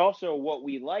 but that's also what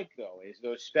we like, though, is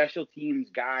those special teams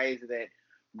guys that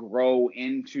grow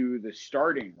into the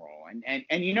starting role. And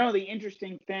the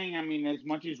interesting thing, I mean, as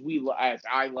much as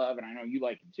I love, and I know you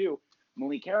like him too,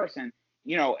 Malik Harrison,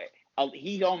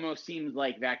 he almost seems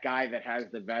like that guy that has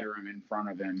the veteran in front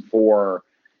of him for,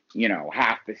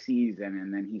 half the season,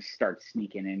 and then he starts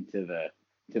sneaking into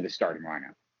the starting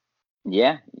lineup.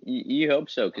 Yeah, you hope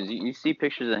so, because you see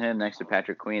pictures of him next to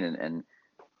Patrick Queen, and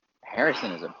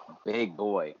Harrison is a big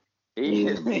boy. He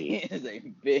is a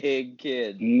big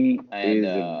kid. He is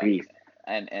a beast.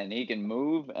 And he can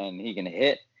move and he can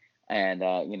hit. And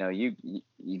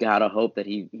you gotta hope that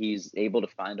he's able to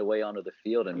find a way onto the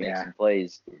field and make some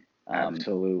plays.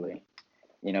 Absolutely.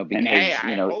 Because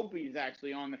I hope he's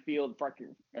actually on the field.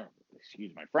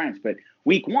 Excuse my French, but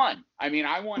week 1. I mean,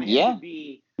 I want him to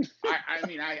be.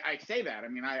 I say that. I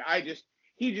mean,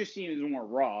 he just seems more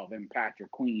raw than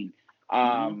Patrick Queen.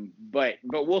 But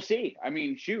we'll see. I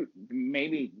mean, shoot,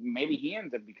 maybe he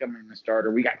ends up becoming the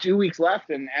starter. We got 2 weeks left,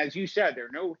 and as you said,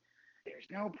 there's no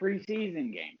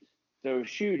preseason games. So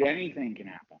shoot, anything can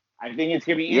happen. I think it's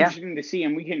gonna be interesting to see,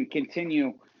 and we can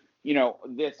continue,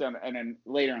 this and then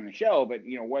later in the show. But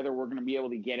whether we're gonna be able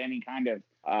to get any kind of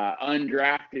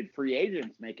undrafted free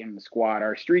agents making the squad.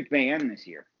 Our streak may end this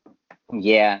year.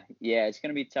 Yeah, it's going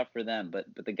to be tough for them. But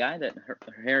the guy that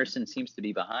Harrison seems to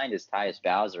be behind is Tyus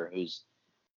Bowser, who's,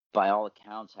 by all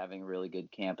accounts, having a really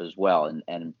good camp as well.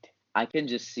 And I can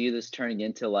just see this turning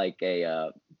into like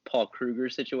a Paul Kruger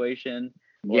situation.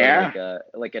 Or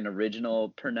like an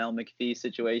original Pernell McPhee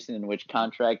situation in which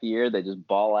contract year they just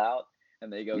ball out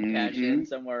and they go cash in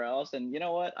somewhere else. And you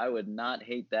know what? I would not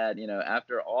hate that.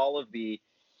 After all of the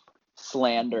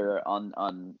slander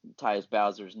on Tyus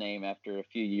Bowser's name after a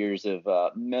few years of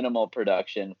minimal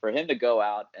production, for him to go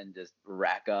out and just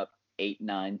rack up 8,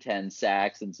 9, 10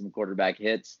 sacks and some quarterback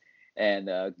hits and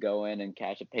go in and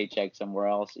cash a paycheck somewhere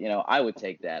else, I would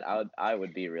take that. I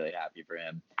would be really happy for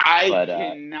him. I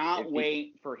cannot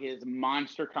wait for his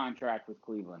monster contract with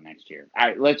Cleveland next year.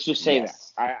 Let's just say that.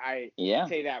 I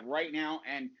say that right now.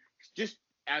 And just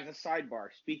as a sidebar,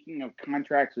 speaking of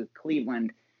contracts with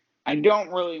Cleveland, I don't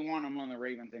really want him on the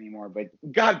Ravens anymore, but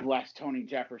God bless Tony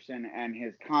Jefferson and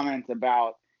his comments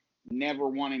about never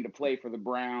wanting to play for the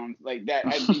Browns. Like that.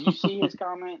 Did you see his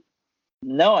comment?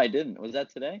 No, I didn't. Was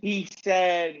that today? He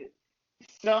said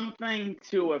something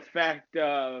to effect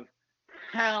of,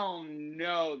 hell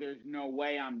no, there's no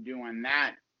way I'm doing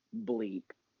that bleep.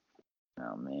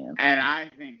 Oh, man. And I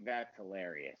think that's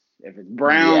hilarious. If it's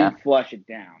Brown, flush it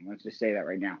down. Let's just say that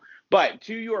right now. But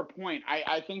to your point,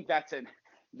 I think that's an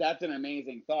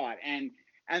amazing thought. And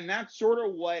that's sort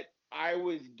of what I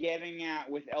was getting at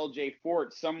with LJ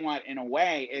Fort somewhat in a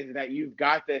way, is that you've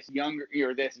got this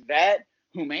this vet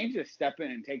who may just step in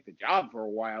and take the job for a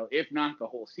while, if not the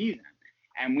whole season.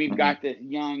 And we've got this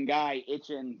young guy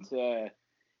itching to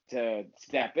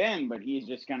step in, but he's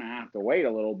just going to have to wait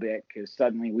a little bit because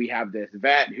suddenly we have this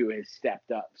vet who has stepped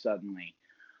up suddenly.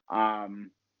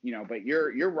 But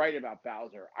you're right about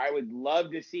Bowser. I would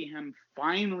love to see him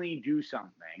finally do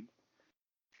something.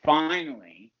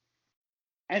 Finally.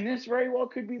 And this very well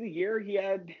could be the year he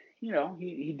had,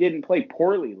 he didn't play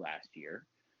poorly last year.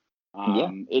 Yeah.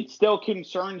 It still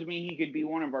concerns me he could be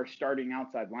one of our starting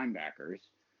outside linebackers.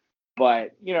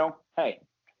 But, hey,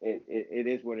 it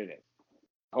is what it is.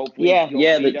 Hopefully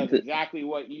he does exactly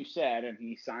what you said and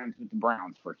he signs with the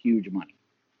Browns for huge money.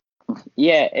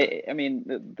 Yeah, I mean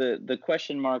the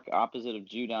question mark opposite of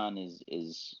Judon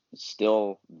is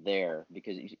still there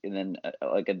because and then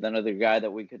like another guy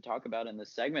that we could talk about in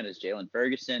this segment is Jaylon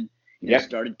Ferguson. He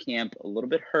started camp a little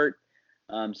bit hurt,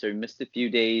 so he missed a few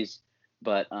days,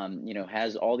 but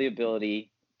has all the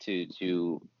ability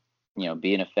to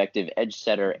be an effective edge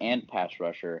setter and pass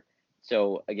rusher.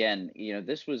 So again,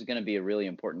 this was going to be a really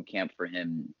important camp for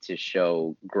him to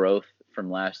show growth from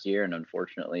last year, and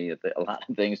unfortunately, a lot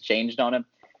of things changed on him.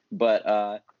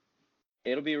 But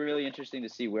it'll be really interesting to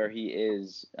see where he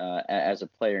is as a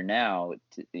player now.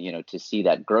 To see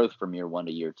that growth from year 1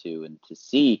 to year 2, and to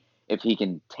see if he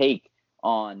can take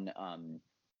on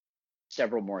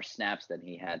several more snaps than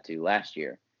he had to last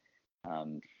year.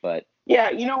 But yeah,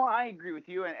 I agree with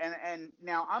you, and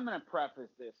now I'm going to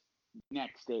preface this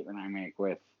next statement I make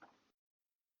with,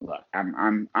 look,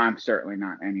 I'm certainly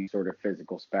not any sort of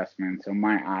physical specimen, so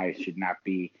my eyes should not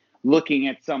be looking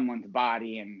at someone's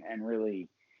body and really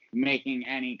making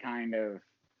any kind of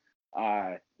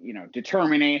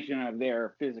determination of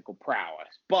their physical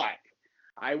prowess. But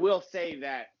I will say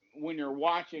that when you're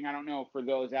watching, I don't know for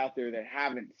those out there that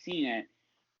haven't seen it,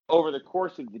 over the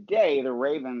course of the day, the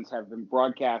Ravens have been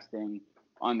broadcasting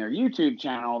on their YouTube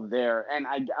channel there, and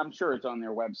I'm sure it's on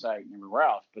their website and everywhere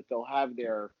else, but they'll have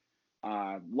their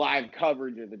live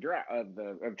coverage of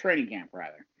of training camp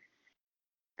rather.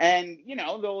 And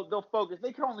they'll focus.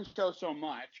 They can only show so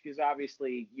much because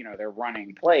obviously they're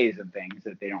running plays and things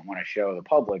that they don't want to show the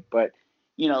public. But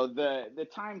the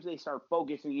times they start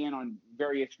focusing in on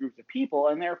various groups of people,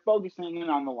 and they're focusing in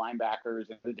on the linebackers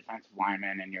and the defensive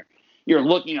linemen, and you're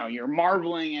looking, you're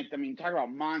marveling at them. I mean, talk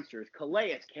about monsters.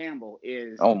 Calais Campbell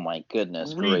is, oh my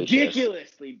goodness,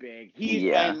 ridiculously big.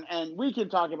 And we can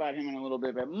talk about him in a little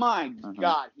bit, but my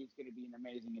God, he's going to be an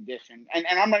amazing addition. And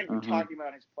I'm not even talking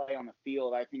about his play on the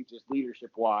field. I think just leadership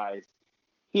wise,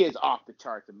 he is off the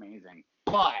charts amazing.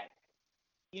 But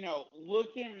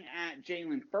looking at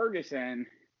Jaylon Ferguson,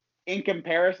 in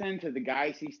comparison to the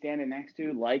guys he's standing next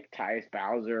to, like Tyus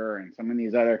Bowser and some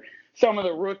of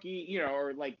the rookie,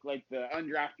 or like the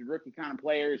undrafted rookie kind of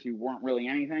players who weren't really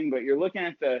anything, but you're looking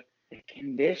at the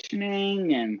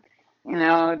conditioning and,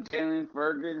 Jaylon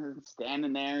Ferguson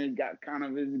standing there, he's got kind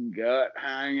of his gut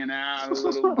hanging out a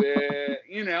little bit,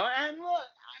 and look,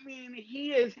 I mean,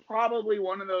 he is probably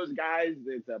one of those guys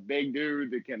that's a big dude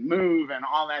that can move and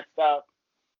all that stuff,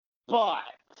 but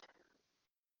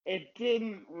it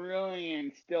didn't really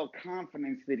instill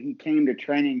confidence that he came to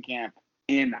training camp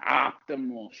in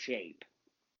optimal shape.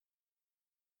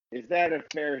 Is that a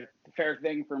fair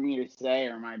thing for me to say,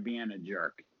 or am I being a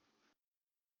jerk?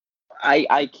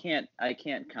 I can't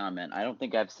comment. I don't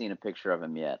think I've seen a picture of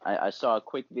him yet. I saw a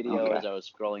quick video as I was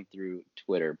scrolling through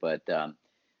Twitter, but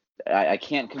I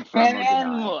can't confirm or deny.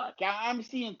 And look, I'm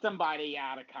seeing somebody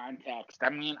out of context. I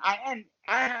mean, I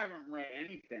haven't read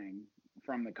anything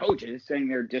from the coaches saying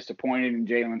they're disappointed in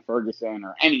Jaylon Ferguson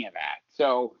or any of that.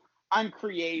 So I'm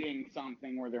creating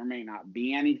something where there may not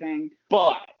be anything.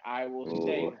 But I will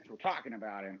say, if we're talking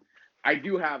about him, I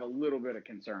do have a little bit of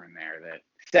concern there that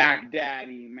Sack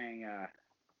Daddy may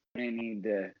need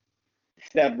to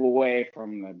step away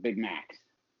from the Big Macs.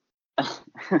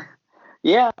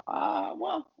 Yeah.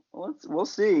 Well, we'll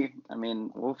see. I mean,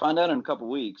 we'll find out in a couple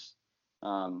weeks.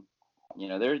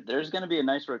 There's going to be a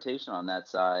nice rotation on that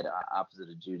side opposite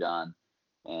of Judon,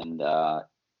 and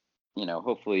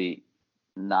hopefully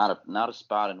not a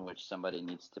spot in which somebody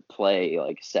needs to play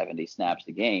like 70 snaps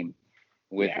a game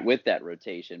with that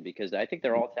rotation, because I think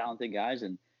they're all talented guys,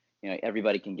 and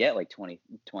everybody can get like 20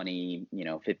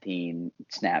 15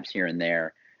 snaps here and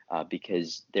there,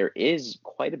 because there is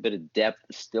quite a bit of depth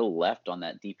still left on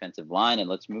that defensive line. And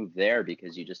let's move there,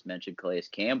 because you just mentioned Calais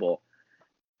Campbell.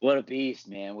 What a beast,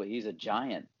 man. Well, he's a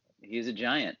giant. He's a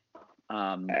giant.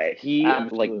 He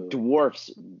like dwarfs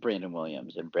Brandon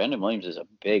Williams, and Brandon Williams is a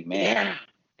big man.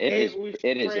 Yeah,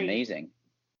 it is amazing.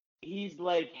 He's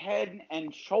like head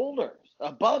and shoulders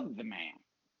above the man.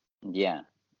 Yeah,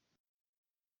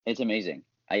 it's amazing.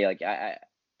 The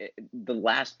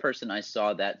last person I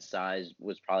saw that size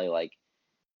was probably like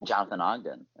Jonathan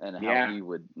Ogden, and how he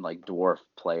would like dwarf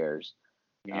players.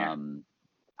 Yeah.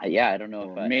 I don't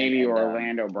know if maybe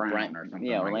Orlando Brown or something.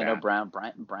 Yeah, Orlando Brown.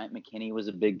 Bryant McKinney was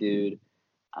a big dude.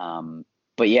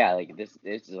 But yeah, like this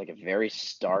is like a very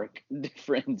stark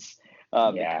difference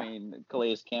between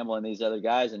Calais Campbell and these other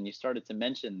guys. And you started to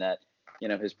mention that,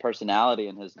 his personality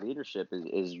and his leadership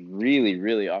is really,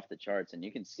 really off the charts. And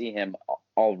you can see him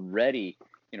already,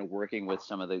 working with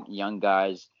some of the young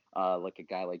guys, like a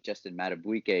guy like Justin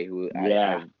Matabuike, who I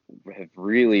have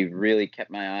really, really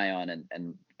kept my eye on,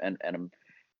 and I'm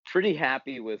pretty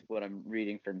happy with what I'm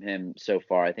reading from him so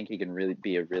far. I think he can really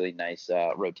be a really nice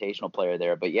rotational player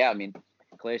there. But yeah, I mean,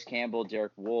 Calais Campbell,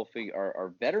 Derek Wolfe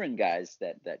are veteran guys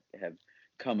that have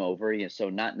come over, so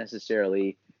not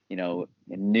necessarily,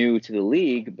 new to the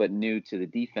league, but new to the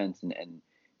defense and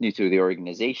new to the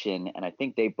organization. And I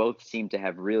think they both seem to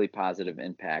have really positive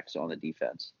impacts on the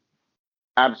defense.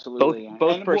 Absolutely.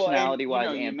 Both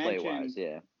personality-wise and play-wise,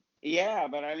 yeah. Yeah,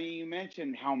 but I mean, you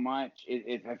mentioned how much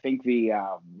I think the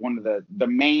one of the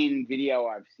main video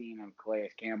I've seen of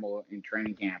Calais Campbell in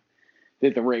training camp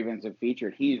that the Ravens have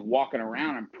featured, he's walking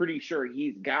around. I'm pretty sure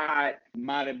he's got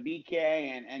Matabike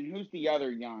and who's the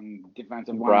other young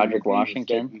defensive lineman? Broderick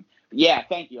Washington. Yeah,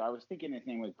 thank you. I was thinking his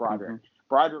name was Broderick. Mm-hmm.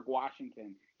 Broderick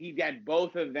Washington. He's got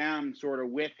both of them sort of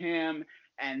with him,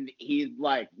 and he's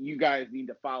like, you guys need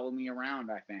to follow me around,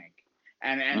 I think.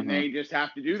 And they just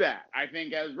have to do that. I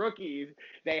think as rookies,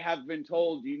 they have been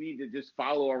told you need to just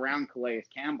follow around Calais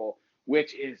Campbell,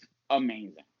 which is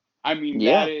amazing. I mean,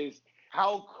 that is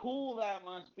how cool that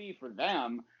must be for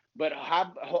them, but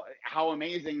how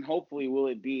amazing, hopefully, will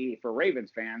it be for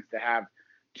Ravens fans to have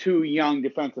two young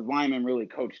defensive linemen really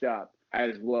coached up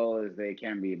as well as they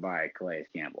can be by Calais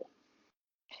Campbell.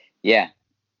 Yeah,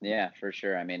 for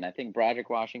sure. I mean, I think Broderick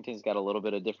Washington's got a little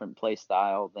bit of different play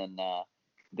style than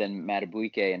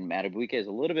Matabuike, and Matabuike is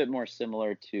a little bit more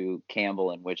similar to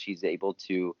Campbell in which he's able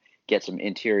to get some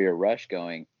interior rush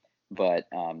going. But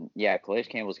Calais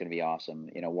Campbell's going to be awesome.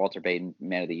 Walter Payton,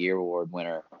 Man of the Year award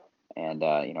winner, and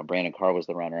Brandon Carr was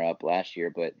the runner-up last year.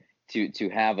 But to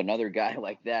have another guy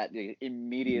like that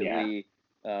immediately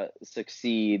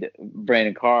succeed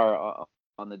Brandon Carr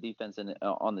on the defense and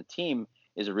on the team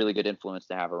is a really good influence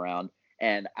to have around.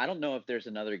 And I don't know if there's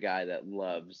another guy that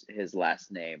loves his last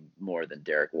name more than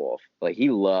Derek Wolfe. Like, he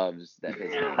loves that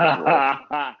his name is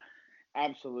Wolfe.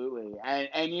 Absolutely.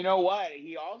 And you know what?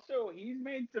 He's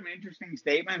made some interesting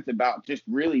statements about just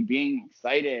really being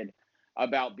excited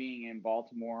about being in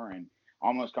Baltimore and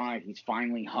almost kind of like he's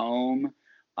finally home.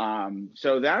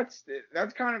 So that's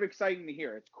kind of exciting to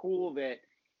hear. It's cool that,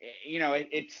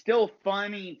 it's still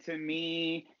funny to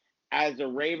me as a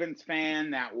Ravens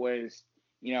fan that was,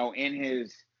 in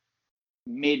his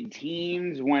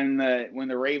mid-teens when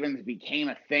the Ravens became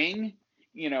a thing.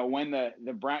 When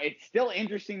the Brown, it's still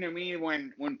interesting to me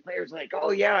when players are like,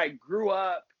 oh yeah, I grew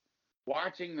up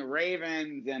watching the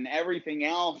Ravens and everything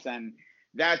else, and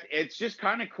that it's just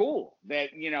kind of cool that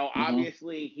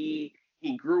obviously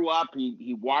he grew up,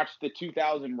 he watched the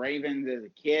 2000 Ravens as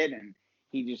a kid, and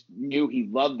he just knew he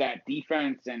loved that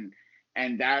defense,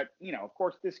 and that of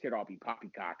course this could all be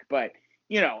poppycock, but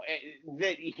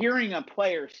that hearing a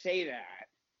player say that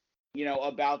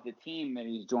about the team that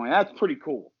he's joined, that's pretty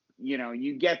cool.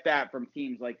 You get that from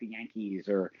teams like the Yankees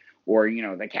or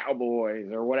the Cowboys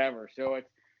or whatever. So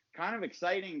it's kind of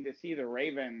exciting to see the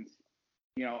Ravens,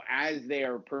 as they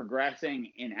are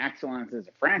progressing in excellence as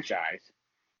a franchise,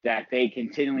 that they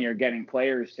continually are getting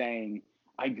players saying,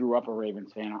 I grew up a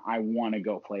Ravens fan, I want to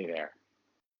go play there.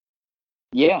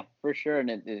 Yeah, for sure. And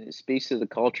it speaks to the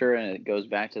culture, and it goes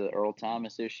back to the Earl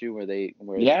Thomas issue where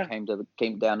it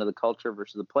came down to the culture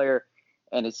versus the player.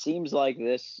 And it seems like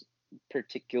this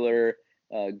particular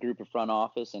group of front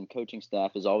office and coaching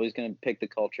staff is always going to pick the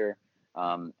culture,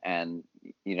 and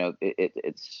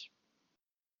it's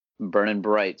burning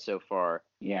bright so far.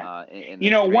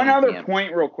 One other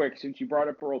point real quick, since you brought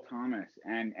up Earl Thomas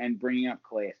and bringing up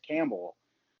Calais Campbell,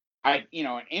 an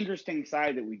interesting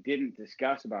side that we didn't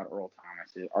discuss about Earl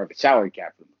Thomas are the salary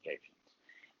cap implications.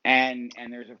 And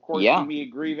there's, of course, going to be a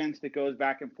grievance that goes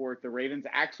back and forth. The Ravens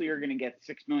actually are going to get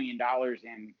 $6 million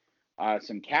in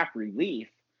some cap relief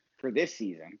for this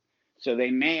season. So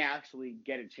they may actually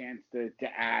get a chance to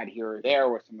add here or there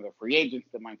with some of the free agents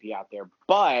that might be out there.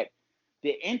 But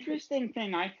the interesting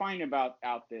thing I find about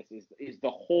this is the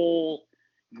whole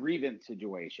grievance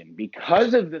situation,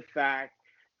 because of the fact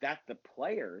that the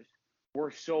players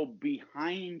were so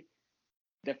behind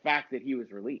the fact that he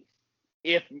was released.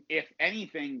 If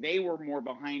anything, they were more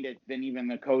behind it than even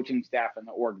the coaching staff and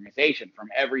the organization, from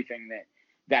everything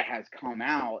that has come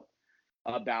out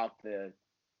about the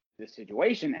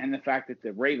situation, and the fact that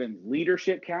the Ravens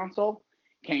Leadership Council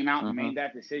came out and made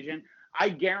that decision. I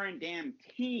guarantee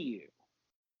you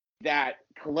that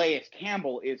Calais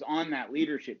Campbell is on that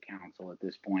Leadership Council at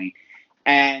this point,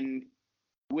 and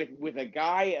with a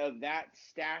guy of that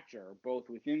stature, both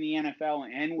within the NFL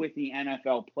and with the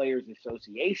NFL Players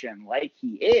Association, like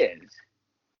he is,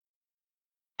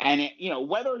 and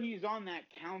whether he's on that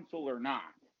council or not,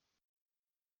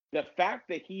 the fact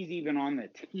that he's even on the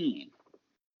team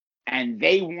and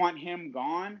they want him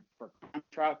gone for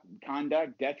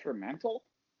conduct detrimental,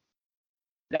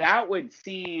 that would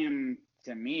seem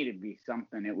to me to be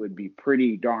something it would be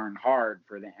pretty darn hard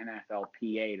for the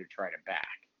NFLPA to try to back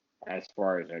as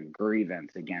far as a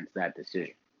grievance against that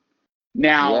decision.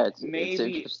 Now, it's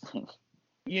interesting.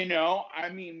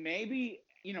 Maybe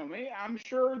I'm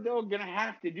sure they're going to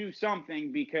have to do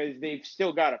something because they've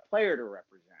still got a player to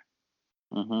represent.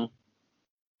 Mm-hmm.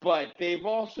 But they've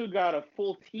also got a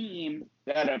full team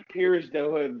that appears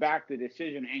to have backed the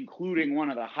decision, including one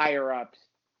of the higher ups.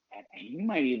 And he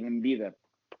might even be the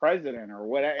president or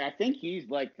whatever. I think he's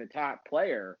like the top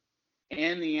player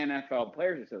in the NFL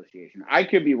Players Association. I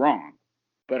could be wrong,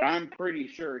 but I'm pretty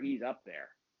sure he's up there.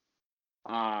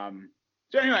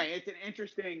 So anyway, it's an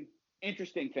interesting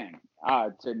thing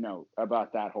to note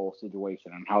about that whole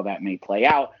situation and how that may play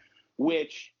out,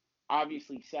 which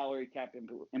obviously salary cap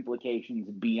implications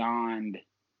beyond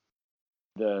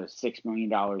the $6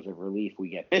 million of relief we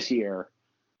get this year,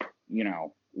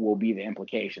 will be the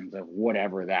implications of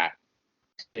whatever that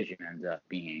decision ends up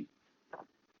being.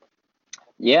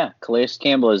 Yeah, Calais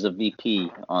Campbell is a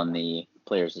VP on the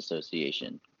Players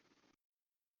Association.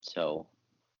 So,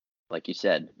 like you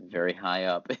said, very high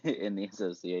up in the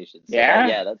association.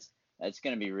 So that's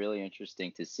going to be really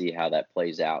interesting to see how that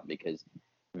plays out, because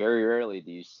very rarely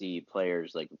do you see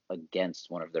players like against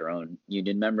one of their own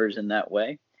union members in that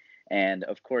way. And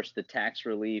of course, the tax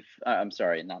relief, I'm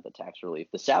sorry, not the tax relief,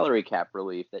 the salary cap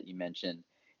relief that you mentioned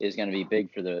is going to be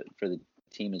big for the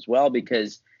team as well,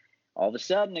 because all of a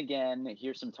sudden, again,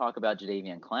 here's some talk about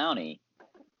Jadeveon Clowney,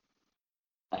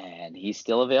 and he's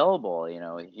still available. He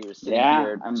was sitting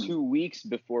here 2 weeks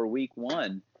before week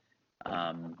 1.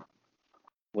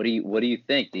 What do you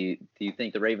think? Do you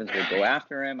think the Ravens will go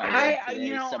after him?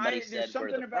 Somebody said there's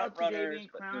something we're the about front runners, Jadeveon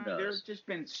but Clowney. who knows? There's just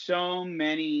been so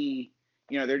many.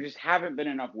 There just haven't been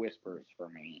enough whispers for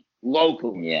me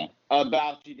locally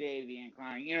about Jadeveon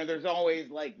Clowney. There's always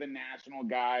like the national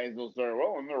guys will say,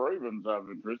 "Well, and the Ravens have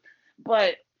interest,"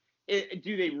 but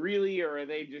do they really, or are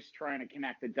they just trying to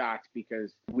connect the dots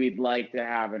because we'd like to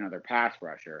have another pass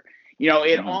rusher?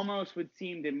 It almost would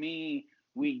seem to me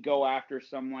we'd go after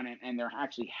someone, and there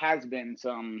actually has been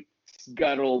some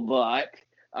scuttlebutt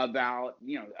about,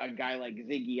 a guy like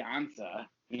Ziggy Ansah,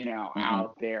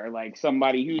 out there, like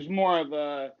somebody who's more of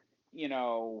a,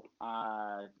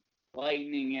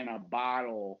 lightning in a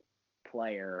bottle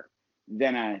player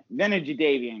than a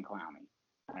Jadeveon Clowney.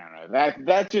 I don't know.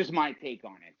 That's just my take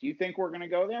on it. Do you think we're going to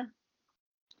go there?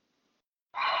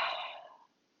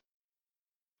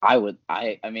 I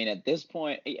mean, at this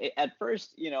point, at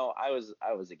first, I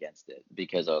was against it,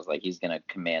 because I was like, he's going to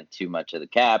command too much of the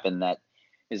cap, and that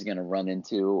is going to run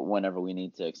into whenever we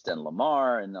need to extend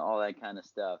Lamar and all that kind of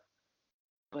stuff.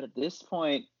 But at this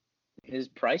point, his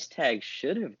price tag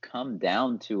should have come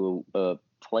down to a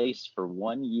place for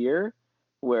 1 year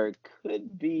where it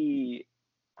could be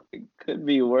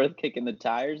worth kicking the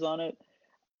tires on it.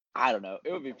 I don't know.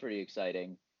 It would be pretty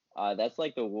exciting. That's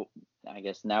like I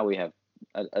guess now we have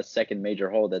a second major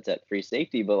hole that's at free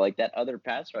safety, but like that other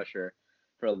pass rusher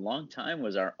for a long time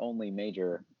was our only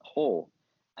major hole.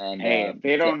 And hey, if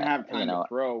they don't have time to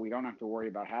throw, we don't have to worry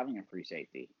about having a free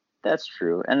safety. That's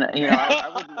true. And I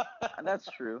would that's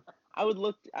true.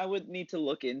 I would need to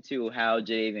look into how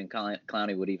Jadeveon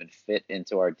Clowney would even fit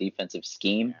into our defensive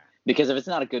scheme, because if it's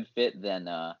not a good fit, then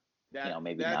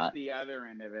maybe that's not. That's the other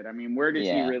end of it. I mean, where does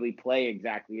he really play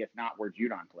exactly, if not where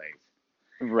Judon plays?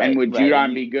 Right. And would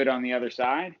Judon be good on the other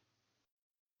side?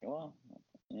 Well,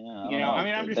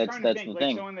 I'm just trying to think.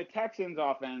 Like, so in the Texans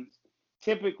offense,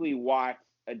 typically Watt's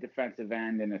a defensive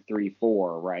end in a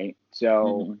 3-4, right?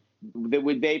 So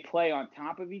would they play on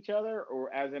top of each other,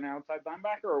 or as an outside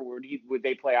linebacker, or would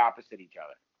they play opposite each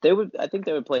other? I think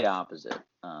they would play opposite.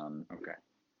 Okay.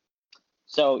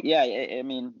 So yeah, I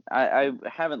mean, I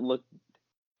haven't looked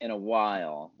in a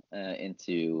while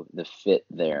into the fit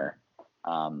there,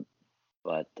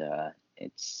 but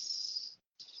it's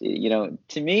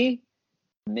to me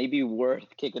maybe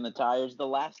worth kicking the tires. The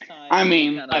last time,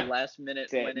 kind of last minute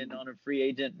went in on a free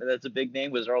agent that's a big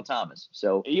name was Earl Thomas.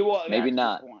 So maybe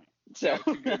not. That's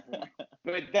a good point.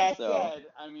 But that said,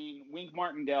 I mean, Wink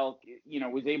Martindale,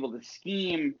 was able to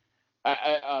scheme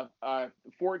a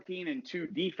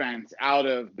 14-2 defense out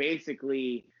of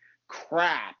basically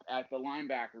crap at the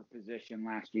linebacker position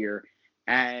last year,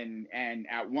 and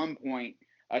at one point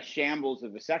a shambles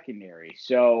of a secondary.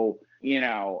 So,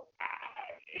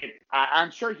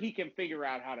 I'm sure he can figure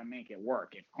out how to make it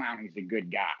work if Clowney's a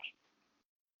good guy.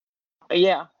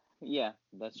 Yeah,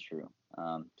 that's true.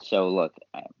 So look,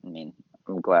 I mean,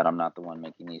 I'm glad I'm not the one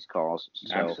making these calls.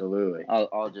 So Absolutely.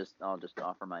 I'll just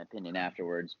offer my opinion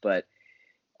afterwards. But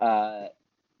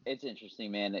it's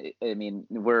interesting, man. I mean,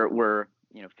 we're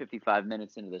 55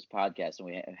 minutes into this podcast and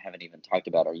we haven't even talked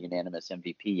about our unanimous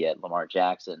MVP yet, Lamar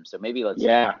Jackson. So maybe let's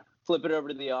flip it over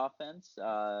to the offense.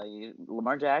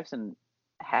 Lamar Jackson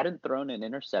hadn't thrown an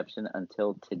interception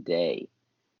until today.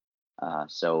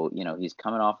 So he's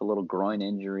coming off a little groin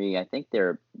injury. I think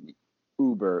they're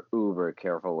uber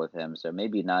careful with him. So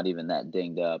maybe not even that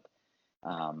dinged up.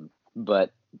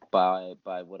 But by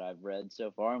what I've read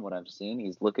so far and what I've seen,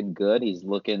 he's looking good. He's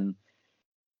looking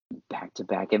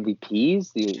back-to-back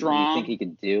MVPs. Do you think he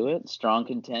could do it? Strong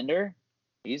contender.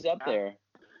 He's up there.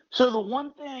 So the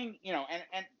one thing,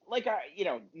 and like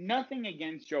nothing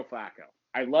against Joe Flacco.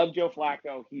 I love Joe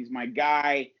Flacco. He's my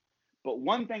guy. But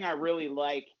one thing I really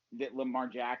like that Lamar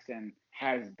Jackson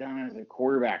has done as a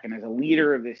quarterback and as a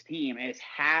leader of this team is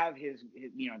have his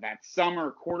that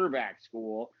summer quarterback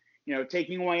school,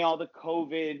 taking away all the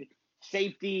COVID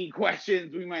safety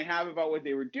questions we might have about what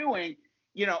they were doing,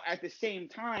 at the same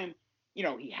time,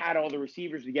 he had all the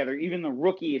receivers together, even the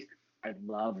rookies. I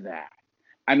love that.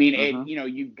 I mean,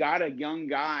 you've got a young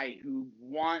guy who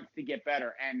wants to get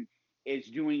better and is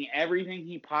doing everything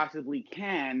he possibly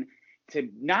can to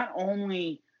not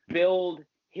only build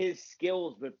his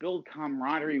skills, but build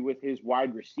camaraderie with his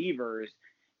wide receivers.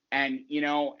 And,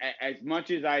 as much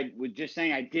as I was just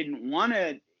saying I didn't want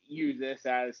to use this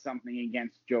as something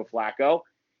against Joe Flacco,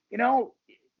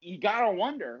 you got to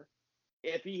wonder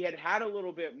if he had a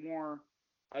little bit more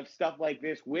of stuff like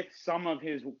this with some of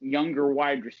his younger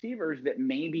wide receivers, that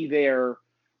maybe their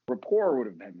rapport would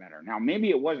have been better. Now, maybe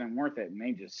it wasn't worth it and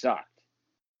they just sucked.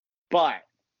 But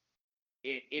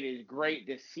it is great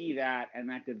to see that and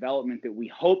that development that we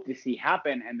hope to see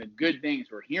happen and the good things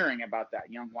we're hearing about that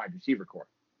young wide receiver core.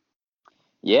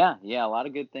 Yeah, a lot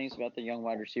of good things about the young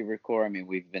wide receiver core. I mean,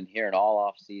 we've been hearing all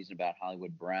off season about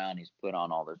Hollywood Brown. He's put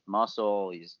on all this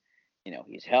muscle. He's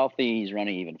healthy. He's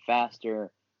running even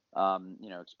faster.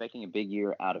 Expecting a big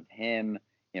year out of him.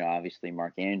 Obviously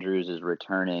Mark Andrews is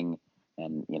returning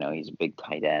and, he's a big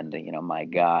tight end, my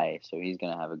guy. So he's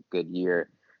going to have a good year.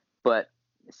 But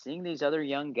seeing these other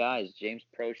young guys, James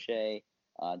Proche,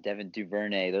 Devin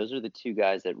Duvernay, those are the two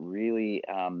guys that really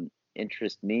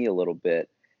interest me a little bit.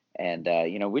 And,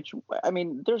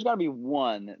 there's got to be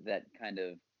one that kind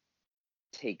of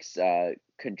takes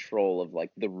control of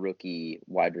like the rookie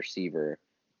wide receiver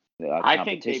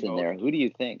competition there. Who do you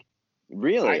think?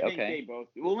 Really? I think they both.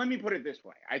 Well, let me put it this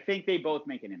way. I think they both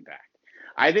make an impact.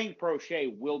 I think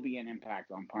Proche will be an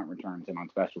impact on punt returns and on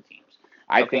special teams.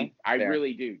 I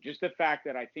really do. Just the fact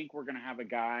that I think we're going to have a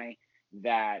guy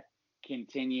that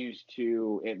continues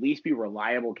to at least be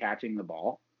reliable catching the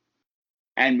ball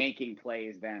and making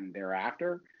plays then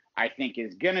thereafter, I think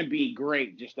is going to be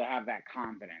great just to have that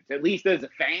confidence. At least as a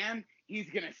fan, he's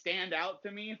going to stand out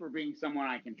to me for being someone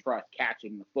I can trust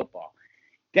catching the football.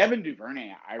 Devin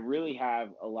Duvernay, I really have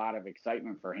a lot of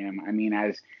excitement for him. I mean,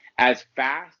 as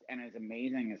fast and as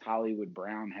amazing as Hollywood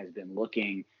Brown has been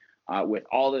looking with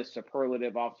all this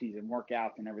superlative offseason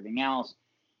workouts and everything else,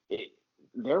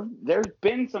 there's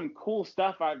been some cool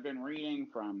stuff I've been reading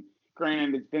from.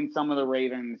 Granted, it's been some of the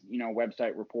Ravens,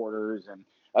 website reporters and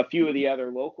a few of the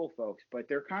other local folks, but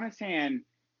they're kind of saying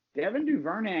Devin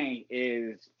Duvernay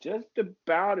is just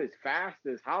about as fast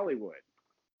as Hollywood.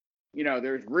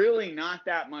 There's really not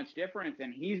that much difference,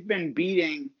 and he's been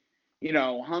beating,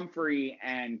 Humphrey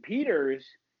and Peters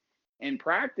in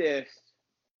practice,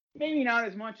 maybe not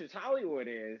as much as Hollywood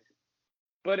is,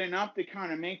 but enough to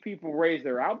kind of make people raise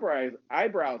their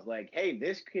eyebrows like, hey,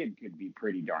 this kid could be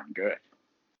pretty darn good.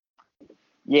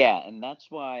 Yeah, and that's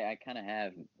why I kind of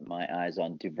have my eyes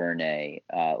on Duvernay.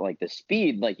 Like the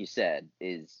speed, like you said,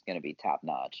 is going to be top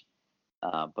notch.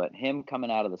 But him coming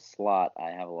out of the slot,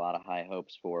 I have a lot of high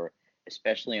hopes for,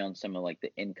 especially on some of like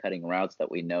the in-cutting routes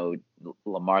that we know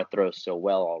Lamar throws so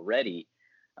well already.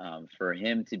 For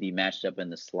him to be matched up in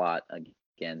the slot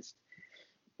against,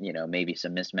 maybe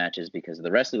some mismatches because of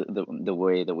the rest of the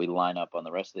way that we line up on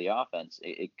the rest of the offense,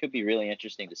 it could be really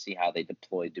interesting to see how they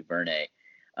deploy Duvernay.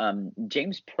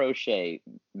 James Proche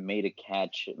made a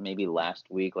catch maybe last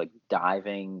week, like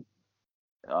diving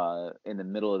in the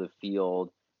middle of the field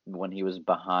when he was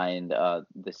behind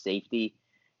the safety.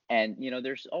 And,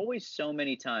 there's always so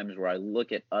many times where I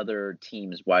look at other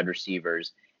teams' wide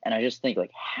receivers and I just think,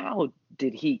 like, how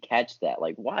did he catch that?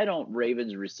 Like, why don't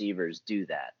Ravens receivers do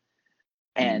that?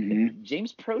 And Mm-hmm.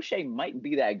 James Prochet might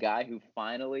be that guy who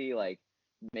finally like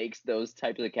makes those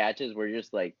types of catches where you're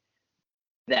just like,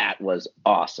 that was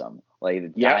awesome.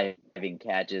 Like the Yep. diving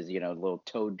catches, little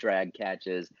toe drag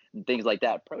catches and things like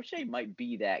that. Prochet might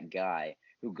be that guy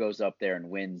who goes up there and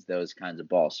wins those kinds of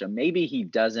balls. So maybe he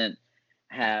doesn't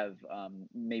have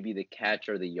maybe the catch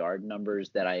or the yard numbers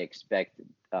that I expect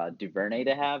Duvernay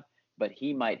to have, but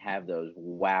he might have those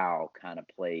wow kind of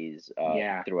plays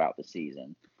Yeah. throughout the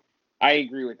season. I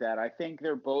agree with that. I think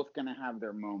they're both going to have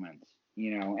their moments,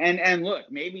 and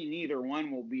look, maybe neither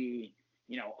one will be,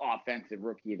 offensive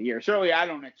rookie of the year. Certainly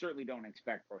don't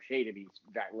expect Crochet to be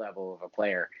that level of a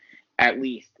player, at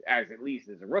least as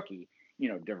a rookie.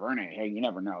 Duvernay, hey, you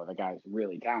never know. The guy's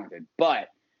really talented, but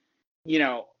you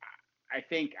know, I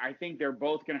think they're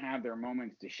both going to have their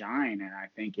moments to shine, and I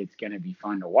think it's going to be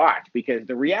fun to watch because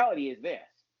the reality is this.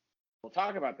 We'll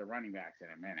talk about the running backs in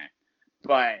a minute,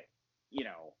 but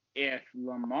if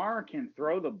Lamar can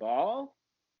throw the ball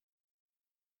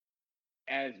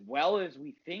as well as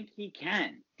we think he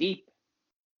can, deep,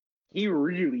 he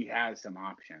really has some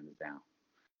options now.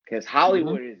 Because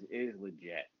Hollywood is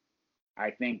legit.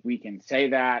 I think we can say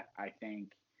that. I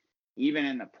think even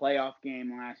in the playoff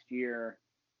game last year,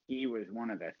 he was one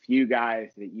of the few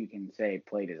guys that you can say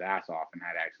played his ass off and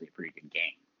had actually a pretty good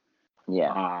game.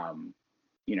 Yeah.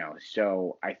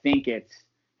 So I think it's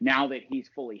now that he's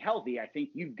fully healthy, I think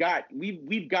we've got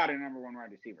a number one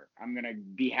wide receiver. I'm gonna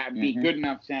be good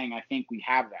enough saying I think we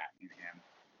have that in him.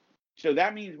 So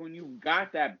that means when you've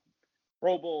got that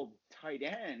Pro Bowl tight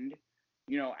end,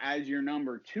 as your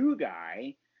number two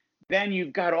guy, then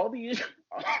you've got all these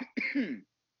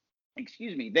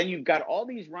excuse me, then you've got all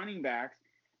these running backs,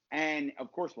 and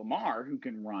of course Lamar who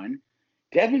can run,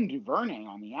 Devin Duvernay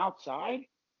on the outside.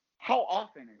 How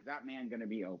often is that man going to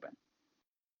be open?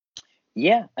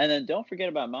 Yeah, and then don't forget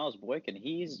about Miles Boykin.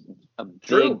 He's a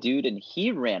True. big dude, and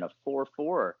he ran a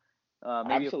 4.4,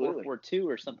 maybe Absolutely. a 4.42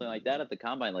 or something like that at the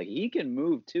combine. Like he can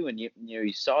move too, and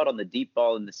you saw it on the deep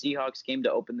ball in the Seahawks game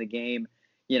to open the game.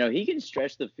 He can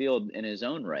stretch the field in his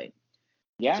own right.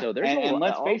 Yeah, So there's and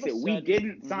let's all of face a it, we sudden.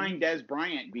 didn't sign Des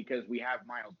Bryant because we have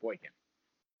Miles Boykin.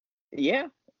 Yeah,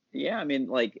 yeah. I mean,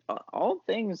 like all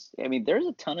things. I mean, there's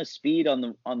a ton of speed on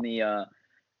the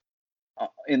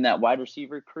in that wide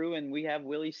receiver crew, and we have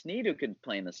Willie Snead who can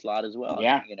play in the slot as well.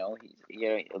 Yeah.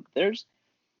 There's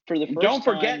for the And first don't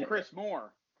forget time. Chris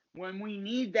Moore. When we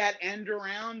need that end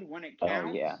around when it Oh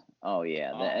counts. yeah, oh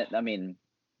yeah. Oh, I mean,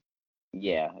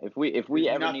 yeah. If we there's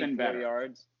ever need nothing 4 better.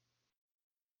 yards,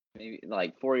 maybe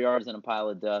like 4 yards in a pile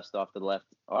of dust off the left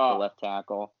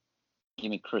tackle, give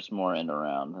me Chris Moore end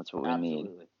around. That's what we need.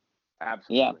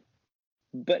 Absolutely.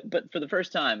 Yeah, but for the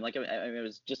first time, like I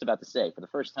was just about to say, for the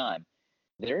first time,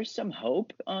 there's some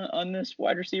hope on this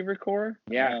wide receiver core.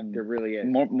 Yeah, there really is.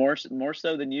 More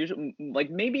so than usual.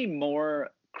 Like maybe more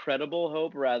credible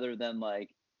hope rather than like.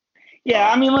 Yeah,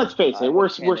 I mean, let's face I it. hope We're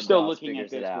Camden still Doss looking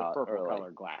at figures it this with out purple early.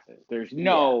 colored glasses. There's Yeah.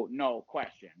 no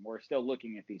question. We're still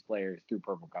looking at these players through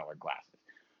purple colored glasses.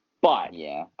 But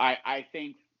yeah, I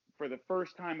think for the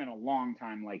first time in a long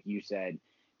time, like you said,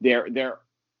 there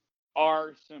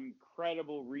are some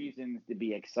credible reasons to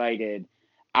be excited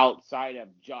outside of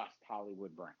just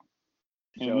Hollywood Brown.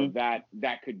 So that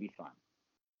could be fun.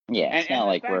 yeah. It's And not the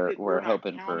like fact that we're we're not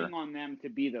hoping counting for. on them to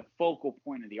be the focal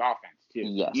point of the offense too.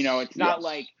 Yes. It's not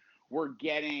like we're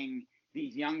getting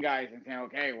these young guys and saying,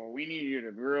 okay, well, we need you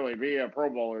to really be a Pro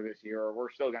Bowler this year, or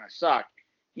we're still going to suck.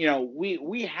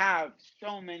 We have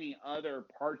so many other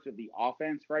parts of the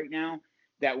offense right now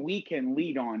that we can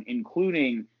lead on,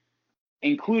 including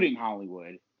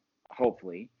Hollywood,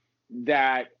 hopefully.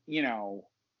 That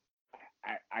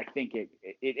I think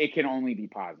it can only be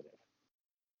positive.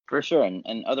 For sure,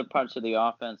 and other parts of the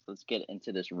offense. Let's get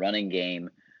into this running game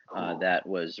that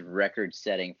was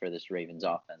record-setting for this Ravens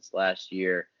offense last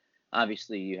year.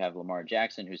 Obviously, you have Lamar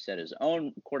Jackson, who set his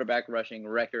own quarterback rushing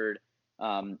record.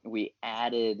 We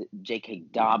added J.K.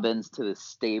 Dobbins to the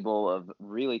stable of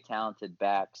really talented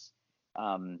backs.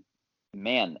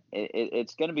 Man,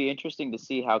 it's going to be interesting to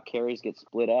see how carries get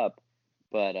split up.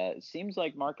 But it seems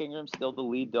like Mark Ingram's still the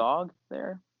lead dog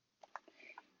there.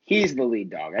 He's the lead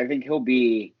dog. I think he'll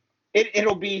be.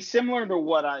 It'll be similar to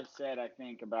what I said. I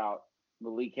think about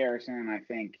Malik Harrison. I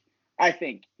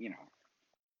think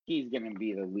he's going to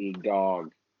be the lead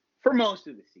dog for most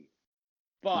of the season.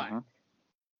 But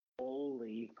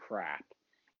holy crap,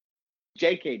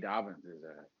 J.K. Dobbins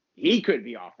he could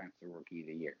be offensive rookie of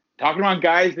the year. Talking about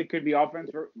guys that could be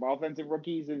offensive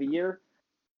rookies of the year.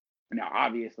 Now,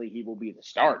 obviously, he will be the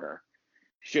starter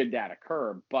should that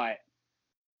occur, but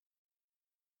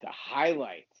the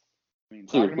highlights I mean,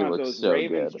 Dude, talking he about looks those so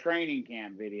Ravens good. training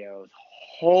camp videos,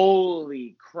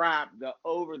 holy crap! The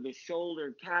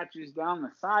over-the-shoulder catches down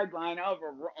the sideline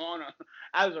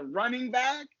as a running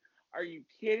back. Are you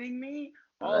kidding me?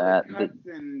 All the That cuts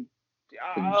and the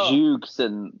oh, jukes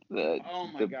and oh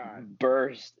my the God!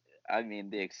 burst. I mean,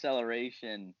 the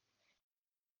acceleration.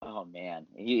 Oh man,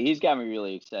 he's got me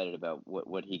really excited about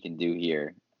what he can do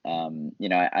here. I'm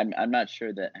not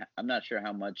sure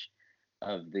how much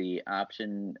of the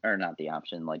option, or not the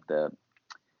option, like the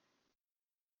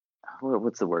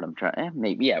what's the word I'm trying?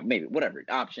 Maybe whatever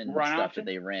option Run stuff that option.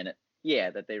 they ran it.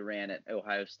 Yeah, that they ran at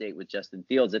Ohio State with Justin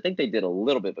Fields. I think they did a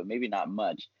little bit, but maybe not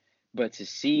much. But to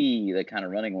see the kind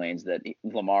of running lanes that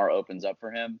Lamar opens up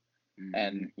for him, Mm-hmm.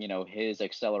 and his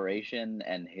acceleration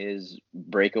and his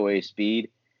breakaway speed,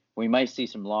 we might see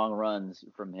some long runs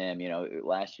from him.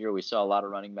 Last year we saw a lot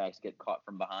of running backs get caught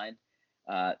from behind.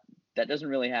 Uh, that doesn't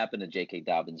really happen to J.K.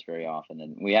 Dobbins very often,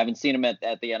 and we haven't seen him at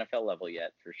the NFL level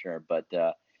yet for sure. But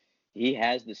he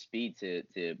has the speed to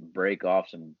break off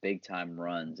some big time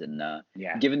runs, and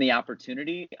Yeah. given the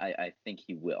opportunity, I think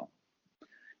he will.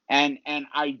 And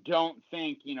I don't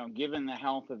think, given the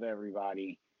health of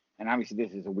everybody, and obviously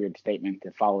this is a weird statement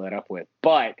to follow that up with,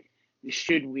 but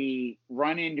should we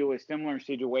run into a similar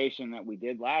situation that we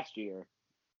did last year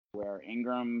where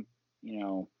Ingram,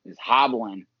 is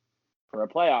hobbling for a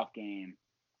playoff game,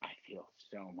 I feel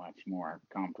so much more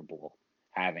comfortable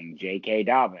having J.K.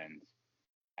 Dobbins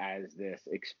as this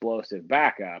explosive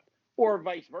backup, or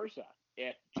vice versa.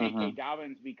 If J.K.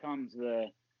 Dobbins becomes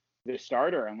the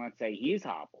starter, and let's say he's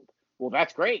hobbled, well,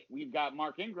 that's great. We've got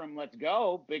Mark Ingram. Let's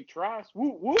go. Big trust.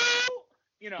 Woo woo.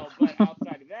 But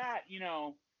outside of that,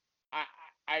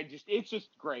 it's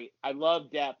just great. I love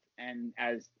depth, and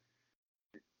as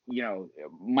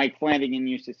Mike Flanagan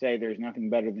used to say, there's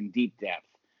nothing better than deep depth.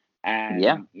 And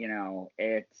Yeah.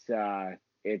 It's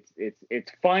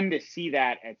fun to see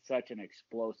that at such an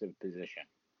explosive position.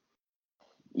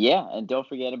 Yeah, and don't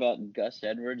forget about Gus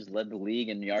Edwards, led the league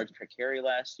in yards per carry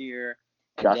last year.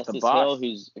 And Gus the Justice Bus. Hill,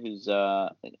 who's I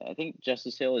think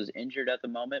Justice Hill is injured at the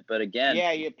moment, but again,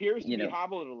 yeah, he appears to be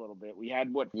hobbled a little bit. We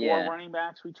had 4 running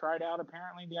backs we tried out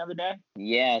apparently the other day.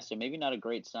 Yeah, so maybe not a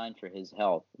great sign for his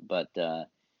health, but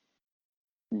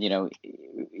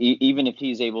even if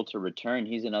he's able to return,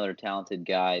 he's another talented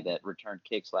guy that returned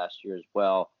kicks last year as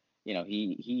well.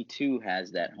 He too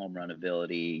has that home run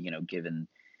ability, given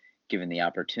the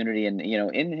opportunity, and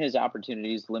in his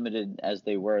opportunities, limited as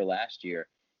they were last year,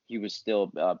 he was still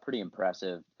pretty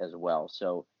impressive as well.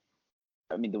 So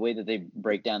I mean, the way that they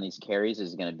break down these carries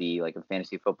is going to be like a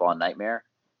fantasy football nightmare,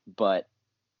 but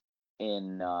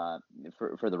in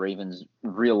for the Ravens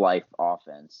real life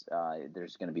offense,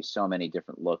 there's going to be so many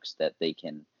different looks that they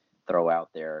can throw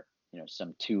out there.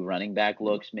 Some 2 running back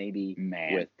looks maybe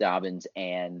with Dobbins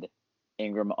and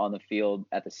Ingram on the field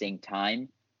at the same time.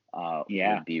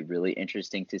 Would be really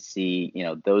interesting to see,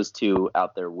 those 2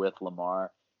 out there with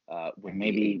Lamar.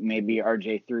 Maybe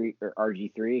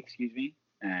RG3, excuse me,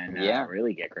 and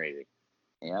really get crazy.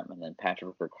 Yeah, and then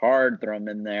Patrick Ricard, throw him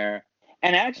in there.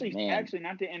 And actually,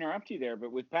 not to interrupt you there,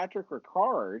 but with Patrick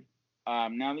Ricard,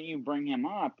 now that you bring him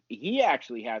up, he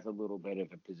actually has a little bit of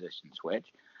a position switch.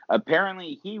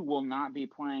 Apparently, he will not be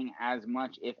playing as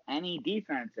much, if any,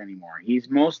 defense anymore. He's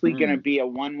mostly going to be a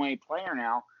one-way player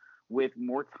now, with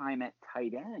more time at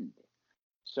tight end.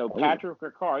 So Patrick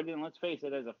Ricard, and let's face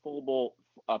it, as a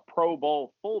Pro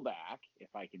Bowl fullback, if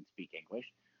I can speak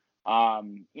English,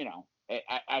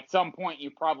 at some point you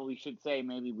probably should say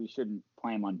maybe we shouldn't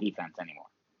play him on defense anymore.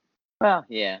 Well,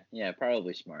 yeah,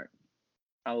 probably smart.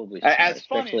 As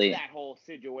fun as that whole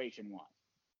situation was.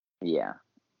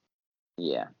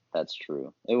 Yeah, that's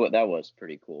true. That was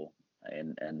pretty cool,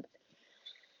 and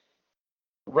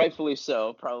rightfully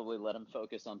so. Probably let him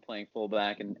focus on playing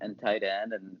fullback and tight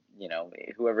end, and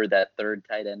whoever that third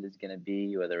tight end is going to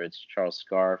be, whether it's Charles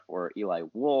Scarf or Eli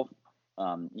Wolf.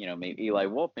 Maybe Eli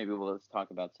Wolf. Maybe let's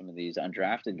talk about some of these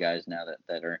undrafted guys now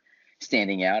that are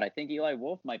standing out. I think Eli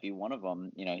Wolf might be one of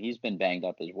them. He's been banged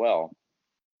up as well,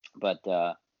 but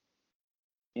I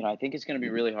think it's going to be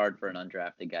really hard for an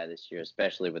undrafted guy this year,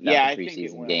 especially without the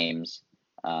preseason games.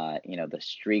 The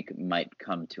streak might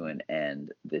come to an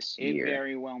end this year. It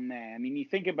very well may. I mean, you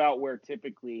think about where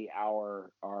typically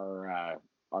our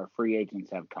free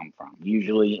agents have come from.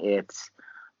 Usually it's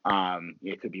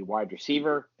it could be wide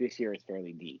receiver. This year it's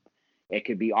fairly deep. It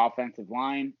could be offensive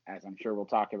line, as I'm sure we'll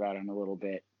talk about in a little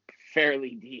bit,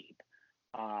 fairly deep.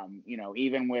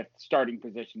 Even with starting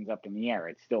positions up in the air,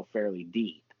 it's still fairly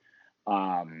deep.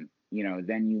 Then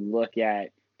you look at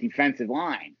defensive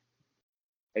line,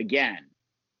 again,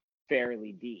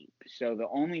 fairly deep. So the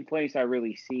only place I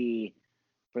really see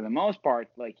for the most part,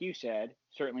 like you said,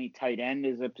 certainly tight end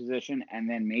is a position, and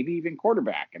then maybe even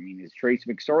quarterback. I mean, is Trace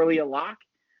McSorley a lock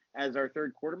as our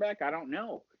third quarterback? I don't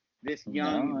know. This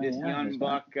young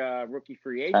buck rookie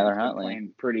free agent's been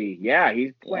playing pretty. Yeah,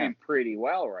 he's playing pretty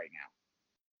well right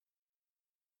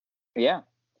now.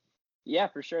 Yeah,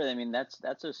 for sure. I mean,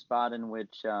 that's a spot in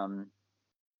which an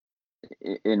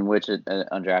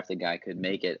undrafted guy could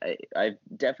make it. I've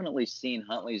definitely seen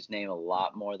Huntley's name a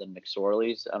lot more than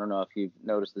McSorley's. I don't know if you've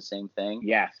noticed the same thing.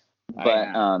 Yes, but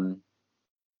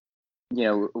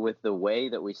with the way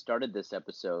that we started this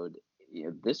episode,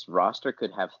 this roster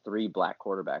could have 3 black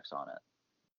quarterbacks on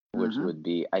it, which would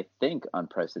be, I think,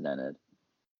 unprecedented.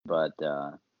 But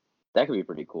that could be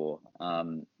pretty cool.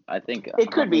 I think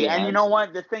it could be. And you know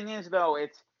what? The thing is, though,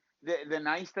 it's the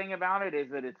nice thing about it is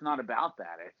that it's not about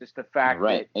that. It's just the fact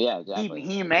that exactly.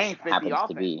 he may fit the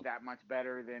offense that much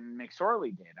better than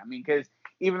McSorley did. I mean, because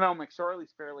even though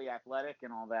McSorley's fairly athletic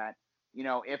and all that,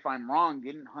 if I'm wrong,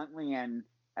 didn't Huntley and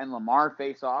Lamar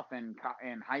face off in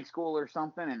high school or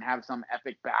something and have some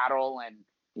epic battle and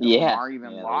Lamar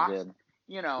even lost?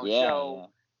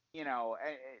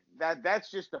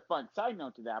 That's just a fun side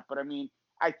note to that. But I mean,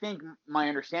 I think my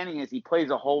understanding is he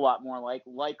plays a whole lot more like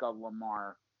a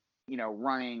Lamar,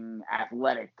 running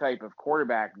athletic type of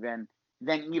quarterback than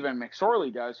even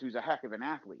McSorley does, who's a heck of an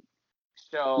athlete.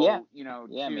 So, I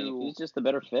mean, if he's just the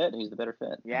better fit, he's the better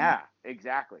fit. Yeah,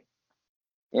 exactly.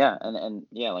 Yeah, and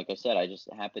like I said, I just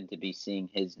happened to be seeing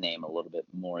his name a little bit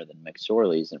more than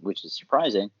McSorley's, which is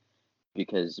surprising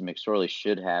because McSorley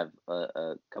should have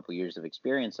a couple years of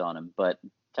experience on him. But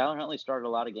Tyler Huntley started a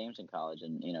lot of games in college,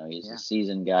 and he's a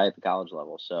seasoned guy at the college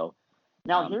level. So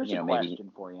now here's a question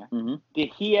for you: Did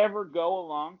he ever go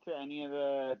along to any of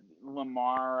the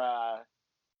Lamar,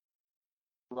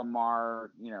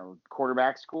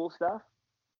 quarterback school stuff?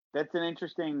 That's an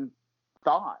interesting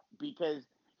thought because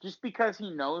just because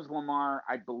he knows Lamar,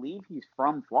 I believe he's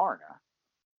from Florida,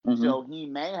 so he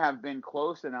may have been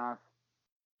close enough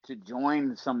to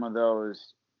join some of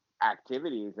those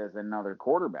activities as another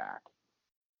quarterback.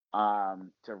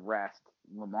 To rest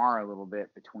Lamar a little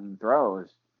bit between throws.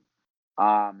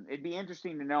 It'd be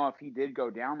interesting to know if he did go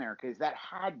down there because that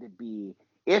had to be,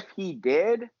 if he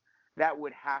did, that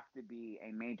would have to be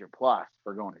a major plus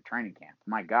for going to training camp.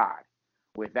 My God,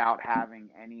 without having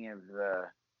any of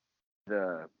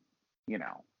the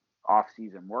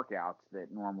off-season workouts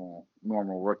that normal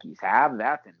rookies have,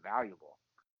 that's invaluable.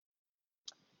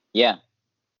 Yeah.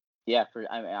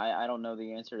 I don't know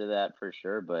the answer to that for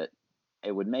sure, but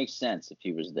it would make sense if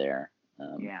he was there.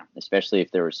 Especially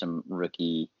if there were some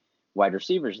rookie wide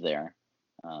receivers there.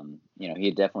 He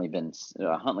had definitely been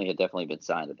Huntley had definitely been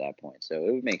signed at that point, so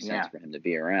it would make sense for him to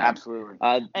be around. Absolutely.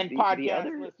 And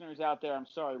podcast listeners out there, I'm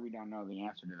sorry we don't know the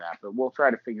answer to that, but we'll try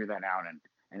to figure that out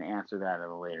and answer that at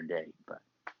a later date. But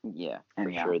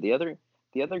for sure. The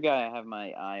other guy I have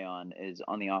my eye on is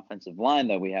on the offensive line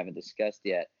that we haven't discussed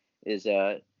yet is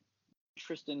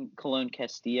Tristan Colon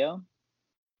Castillo.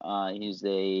 He's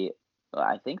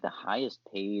I think the highest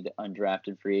paid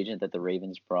undrafted free agent that the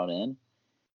Ravens brought in.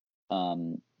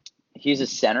 He's a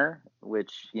center,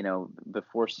 which,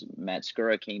 before Matt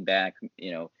Skura came back,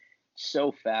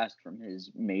 so fast from his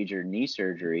major knee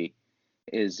surgery,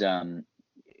 is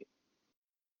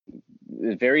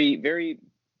very, very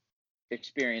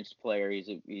experienced player.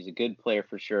 He's a good player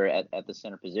for sure at the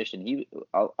center position.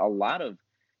 A lot of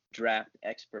draft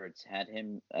experts had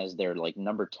him as their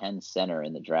number 10 center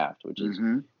in the draft, which is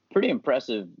pretty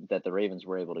impressive that the Ravens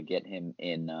were able to get him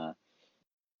in the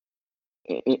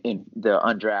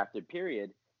undrafted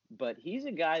period. But he's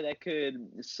a guy that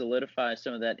could solidify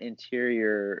some of that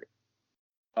interior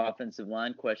offensive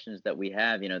line questions that we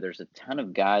have. There's a ton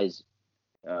of guys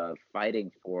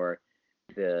fighting for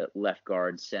the left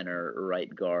guard, center,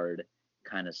 right guard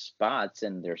kind of spots,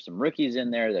 and there's some rookies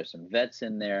in there. There's some vets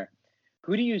in there.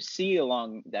 Who do you see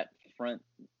along that front,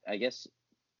 I guess,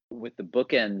 with the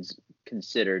bookends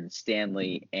considered,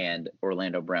 Stanley and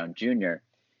Orlando Brown Jr.?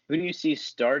 Who do you see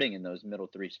starting in those middle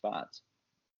 3 spots?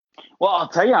 Well, I'll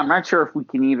tell you, I'm not sure if we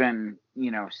can even,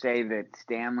 say that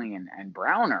Stanley and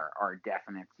Brown are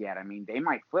definites yet. I mean, they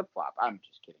might flip-flop. I'm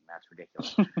just kidding. That's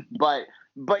ridiculous. but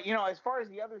as far as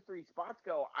the other 3 spots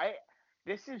go,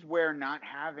 this is where not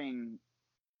having –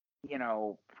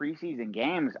 preseason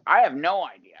games, I have no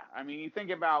idea. I mean, you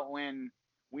think about when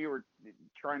we were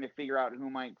trying to figure out who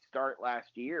might start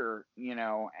last year,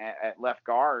 at left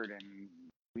guard, and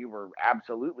we were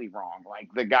absolutely wrong. Like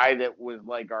the guy that was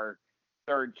our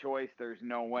third choice, there's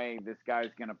no way this guy's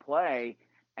going to play,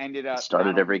 ended up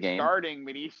started every game.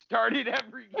 But he started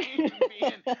every game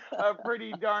being a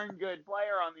pretty darn good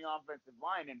player on the offensive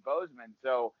line in Bozeman.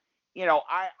 So,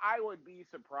 I would be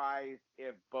surprised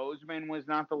if Bozeman was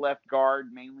not the left guard,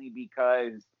 mainly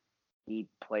because he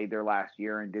played there last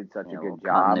year and did such a good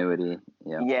job. Continuity.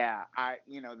 Yeah.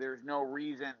 Yeah, there's no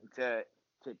reason to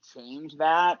change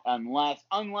that unless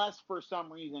for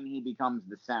some reason he becomes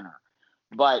the center.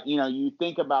 But you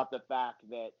think about the fact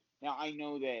that now I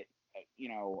know that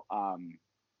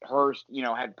Hurst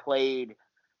had played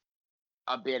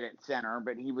a bit at center,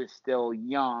 but he was still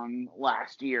young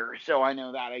last year, so I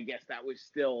know that I guess that was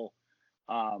still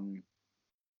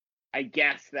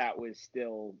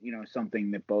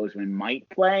something that Bozeman might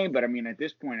play. But I mean, at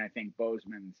this point, I think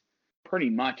Bozeman's pretty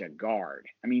much a guard.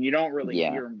 I mean, you don't really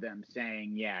hear them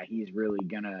saying, yeah, he's really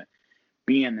gonna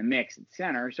be in the mix at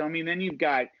center. So I mean, then you've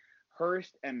got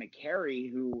Hurst and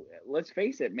McCary, who, let's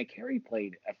face it, McCary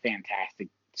played a fantastic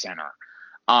center.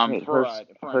 Wait, Hurst,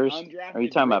 are you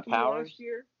talking about Powers?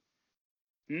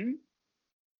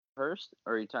 Hurst,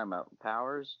 or are you talking about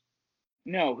Powers?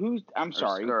 No, I'm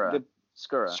sorry. Skura.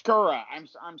 Skura.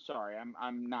 I'm sorry.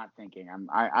 I'm not thinking.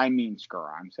 I mean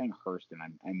Skura. I'm saying Hurst and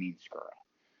I mean Skura.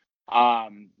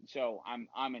 So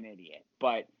I'm an idiot,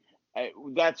 but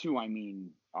that's who I mean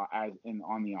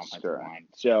on the offensive line.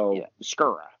 So yeah.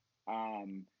 Skura.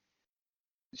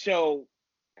 So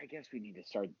I guess we need to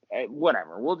start.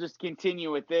 Whatever. We'll just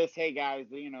continue with this. Hey guys,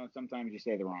 sometimes you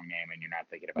say the wrong name and you're not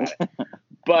thinking about it.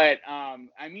 But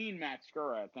I mean Matt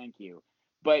Skura. Thank you.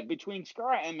 But between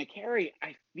Skura and McCary,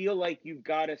 I feel like you've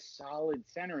got a solid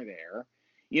center there.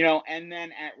 And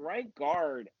then at right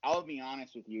guard, I'll be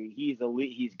honest with you,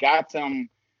 he's got some,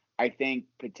 I think,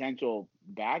 potential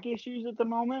back issues at the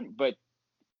moment, but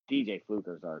DJ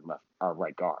Fluker's our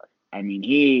right guard. I mean,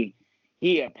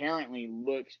 he apparently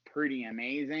looks pretty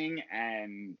amazing,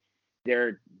 and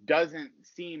there doesn't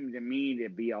seem to me to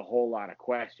be a whole lot of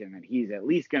question that he's at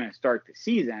least going to start the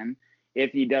season,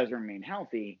 if he does remain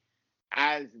healthy,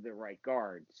 as the right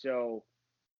guard. So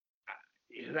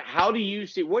how do you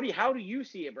see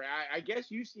it? I guess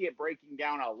you see it breaking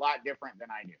down a lot different than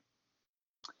I do.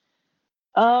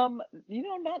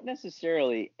 Not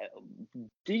necessarily.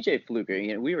 DJ Fluker,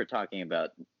 we were talking about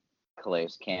Calais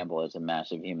Campbell as a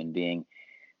massive human being.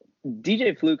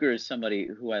 DJ Fluker is somebody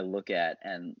who I look at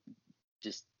and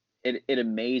just it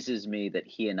amazes me that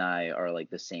he and I are like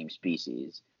the same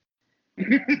species.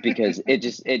 Because it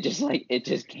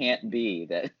just can't be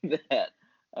that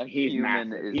a he's human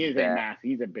massive. is he is that. a massive.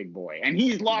 He's a big boy, and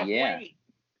he's lost weight.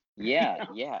 Yeah.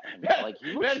 Like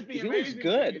he looks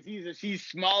good. He's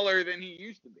smaller than he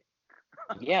used to be.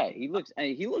 Yeah, he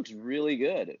looks really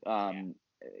good.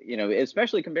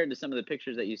 Especially compared to some of the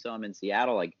pictures that you saw him in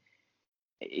Seattle, like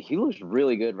he looks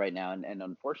really good right now. And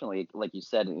unfortunately, like you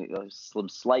said, some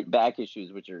slight back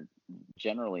issues, which are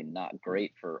generally not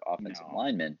great for offensive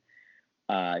linemen.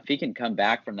 If he can come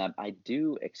back from that, I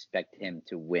do expect him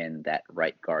to win that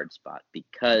right guard spot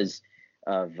because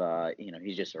of,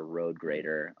 he's just a road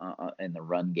grader in the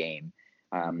run game.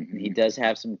 He does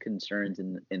have some concerns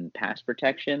in pass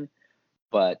protection,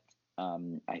 but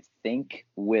I think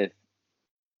with,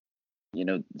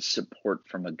 support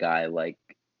from a guy like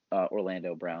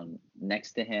Orlando Brown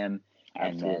next to him,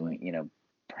 Absolutely. And then,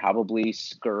 probably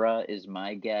Skura is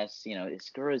my guess.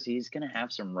 He's going to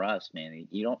have some rust, man.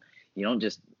 You don't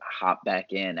just hop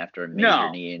back in after a major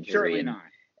knee injury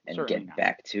and get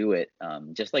back to it.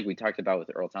 Just like we talked about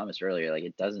with Earl Thomas earlier, like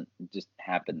it doesn't just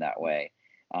happen that way.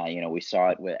 We saw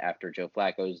it after Joe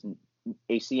Flacco's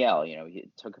ACL. It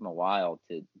took him a while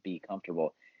to be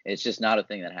comfortable. It's just not a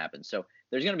thing that happens. So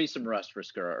there's going to be some rust for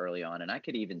Skura early on, and I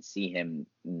could even see him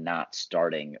not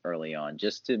starting early on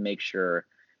just to make sure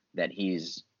that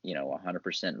he's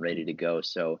 100% ready to go.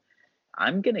 So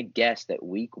I'm going to guess that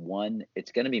week 1,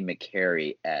 it's going to be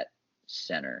McCary at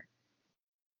center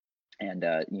and,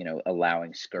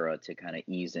 allowing Skura to kind of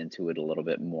ease into it a little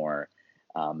bit more.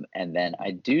 And then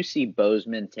I do see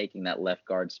Bozeman taking that left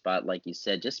guard spot, like you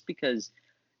said, just because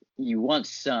you want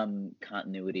some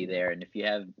continuity there. And if you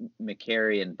have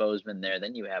McCary and Bozeman there,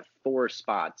 then you have 4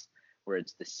 spots where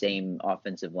it's the same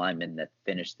offensive lineman that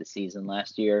finished the season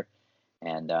last year.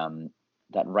 And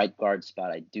that right guard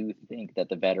spot, I do think that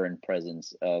the veteran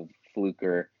presence of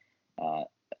Fluker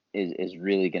is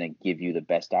really going to give you the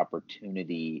best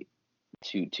opportunity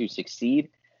to succeed.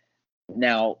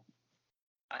 Now,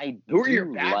 who are your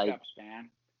backups,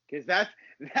 man? Because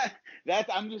that's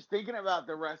I'm just thinking about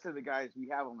the rest of the guys we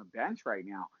have on the bench right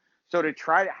now. So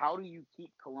how do you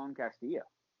keep Colon Castillo?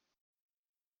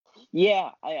 Yeah,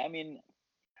 I mean,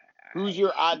 who's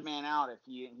your odd man out if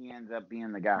he ends up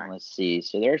being the guy? Let's see.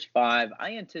 So there's 5.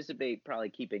 I anticipate probably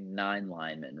keeping 9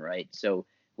 linemen, right? So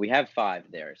we have 5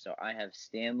 there. So I have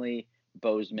Stanley,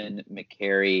 Bozeman,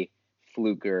 McCary,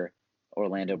 Fluker,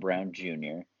 Orlando Brown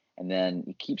Jr., and then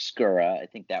you keep Skura. I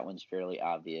think that one's fairly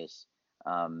obvious.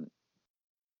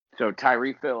 So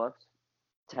Tyree Phillips.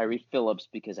 Tyree Phillips,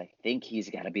 because I think he's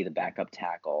got to be the backup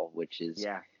tackle, which is,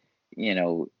 Yeah.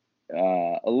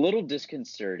 A little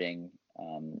disconcerting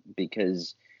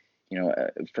because,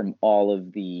 from all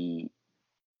of the,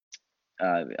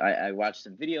 I watched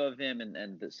some video of him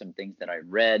and some things that I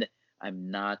read.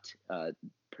 I'm not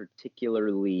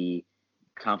particularly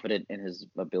confident in his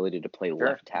ability to play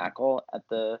left tackle at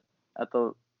the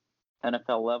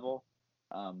NFL level.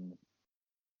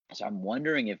 So I'm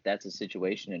wondering if that's a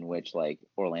situation in which like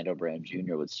Orlando Brown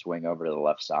Jr. would swing over to the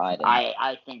left side. And,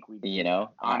 I think we do.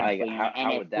 Honestly,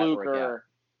 how would that work out?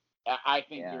 I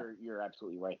think you're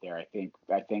absolutely right there.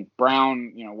 I think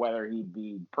Brown, whether he'd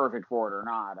be perfect for it or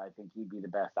not, I think he'd be the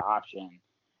best option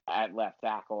at left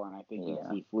tackle, and I think you'd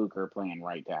see Fluker playing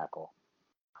right tackle.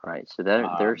 Right. So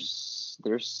there's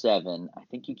 7. I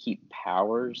think you keep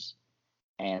Powers,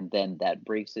 and then that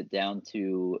breaks it down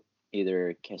to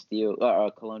either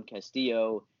Colon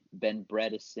Castillo, Ben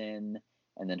Bredesen,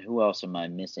 and then who else am I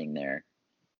missing there?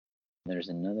 There's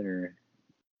another.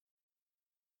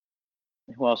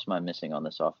 Who else am I missing on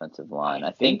this offensive line?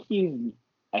 I think you've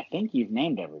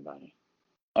named everybody.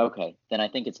 Okay, then I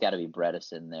think it's got to be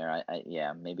Bredesen there.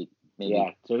 Maybe.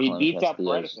 Yeah. So he Colon beats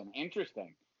Castillo's. up Bredesen.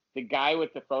 Interesting. The guy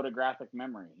with the photographic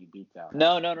memory, he beats out.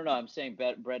 No. I'm saying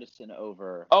Bredesen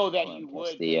over. That Colon you would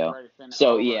Castillo. Bredesen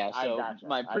So over. yeah. I So gotcha.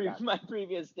 my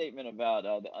previous statement about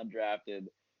the undrafted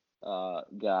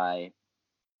guy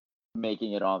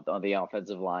making it on the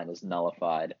offensive line is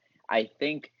nullified. I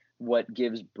think what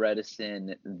gives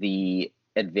Bredesen the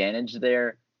advantage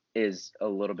there is a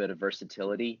little bit of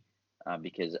versatility,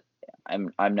 because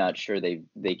I'm not sure they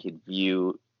could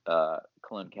view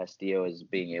Colon Castillo as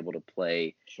being able to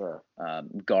play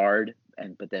guard,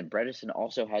 but then Bredesen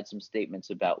also had some statements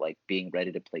about like being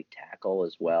ready to play tackle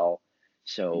as well.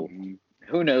 So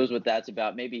who knows what that's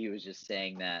about? Maybe he was just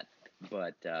saying that,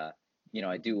 but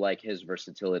I do like his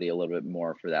versatility a little bit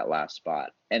more for that last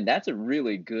spot. And that's a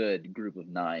really good group of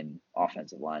 9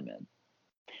 offensive linemen.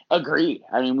 Agreed.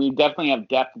 I mean, we definitely have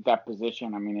depth at that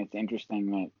position. I mean, it's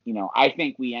interesting that, I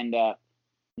think we end up,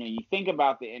 you think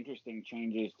about the interesting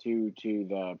changes to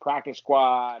the practice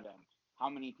squad and how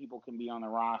many people can be on the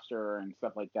roster and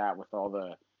stuff like that with all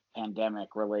the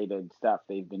pandemic related stuff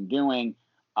they've been doing.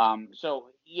 So,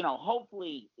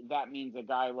 hopefully that means a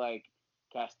guy like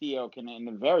Castillo can, in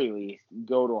the very least,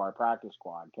 go to our practice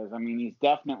squad, because I mean he's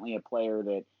definitely a player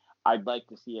that I'd like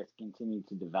to see us continue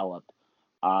to develop.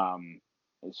 But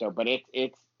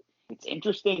it's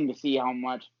interesting to see how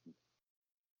much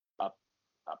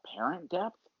apparent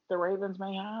depth the Ravens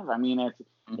may have. I mean,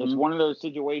 it's one of those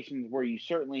situations where you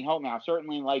certainly hope. Now,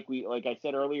 certainly, like I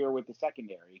said earlier with the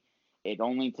secondary, it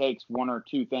only takes 1 or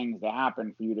 2 things to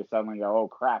happen for you to suddenly go, oh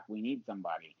crap, we need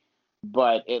somebody.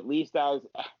 But at least as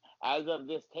of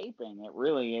this taping, it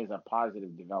really is a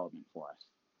positive development for us.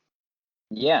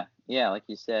 Yeah, like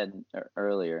you said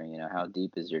earlier, how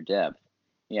deep is your depth?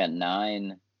 Yeah,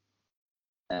 9,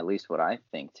 at least what I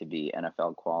think to be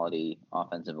NFL quality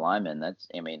offensive linemen.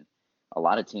 A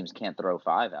lot of teams can't throw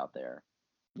 5 out there.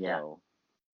 Yeah. So,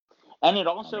 and it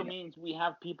also means we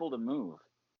have people to move.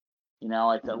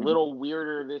 It's a little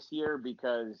weirder this year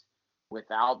because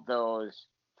without those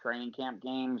training camp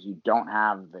games, you don't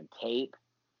have the tape,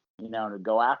 to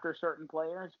go after certain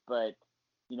players. But,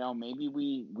 maybe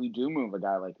we do move a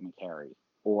guy like McCary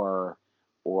or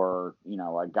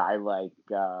a guy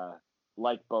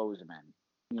like Bozeman,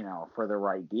 for the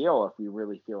right deal if we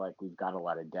really feel like we've got a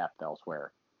lot of depth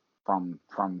elsewhere from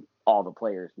all the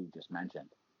players we just mentioned.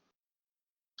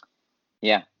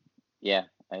 Yeah,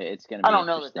 it's going to be. I don't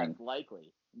know that that's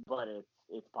likely, but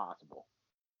it's possible.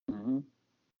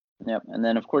 Yep, and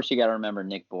then of course you got to remember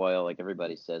Nick Boyle. Like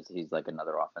everybody says, he's like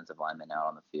another offensive lineman out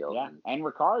on the field. Yeah, and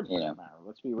Ricard, for that matter.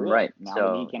 Let's be real. Right. Now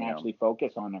that he can actually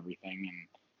focus on everything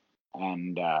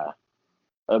and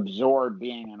absorb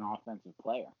being an offensive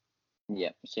player.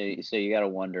 Yeah, so you got to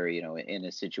wonder, in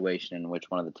a situation in which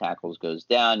one of the tackles goes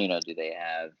down, do they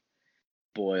have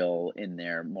Boyle in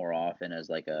there more often as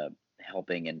like a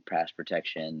helping in pass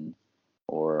protection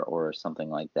or something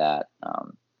like that,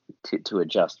 to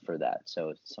adjust for that. So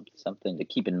it's something to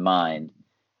keep in mind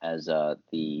as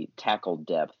the tackle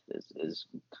depth is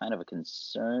kind of a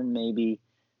concern maybe,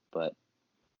 but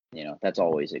that's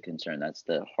always a concern. That's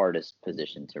the hardest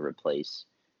position to replace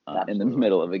in the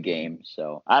middle of a game.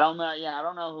 So I don't know. Yeah, I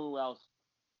don't know who else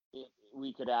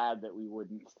we could add that we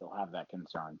wouldn't still have that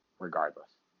concern regardless.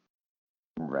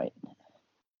 Right.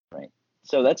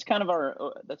 So that's kind of our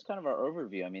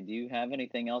overview. I mean, do you have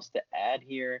anything else to add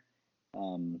here?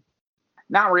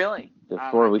 Not really.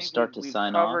 Before I we think start to we've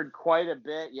sign off. covered quite a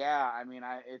bit. Yeah, I mean,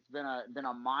 it's been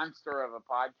a monster of a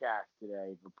podcast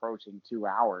today, approaching 2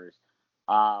 hours.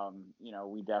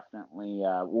 We definitely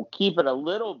will keep it a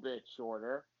little bit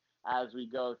shorter as we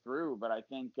go through, but I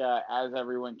think as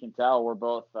everyone can tell, we're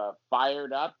both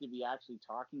fired up to be actually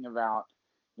talking about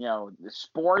the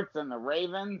sports and the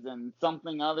Ravens and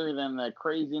something other than the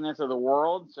craziness of the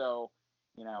world. So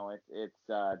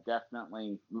it's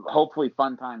definitely, hopefully,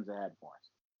 fun times ahead for us.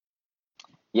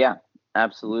 Yeah,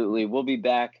 absolutely. We'll be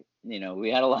back. We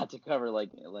had a lot to cover,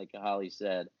 like Holly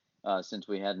said, since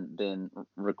we hadn't been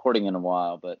recording in a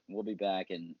while, but we'll be back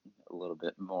in a little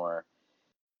bit more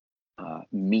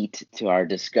meat to our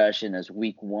discussion as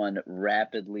week 1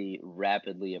 rapidly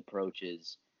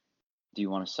approaches. Do you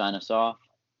want to sign us off?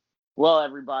 Well,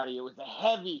 everybody, it was a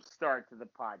heavy start to the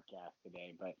podcast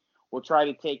today, but we'll try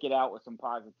to take it out with some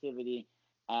positivity.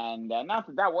 And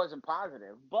not that wasn't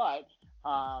positive, but,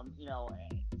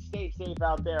 stay safe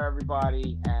out there,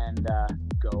 everybody, and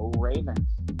go Ravens.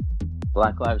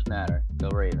 Black Lives Matter. Go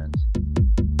Ravens.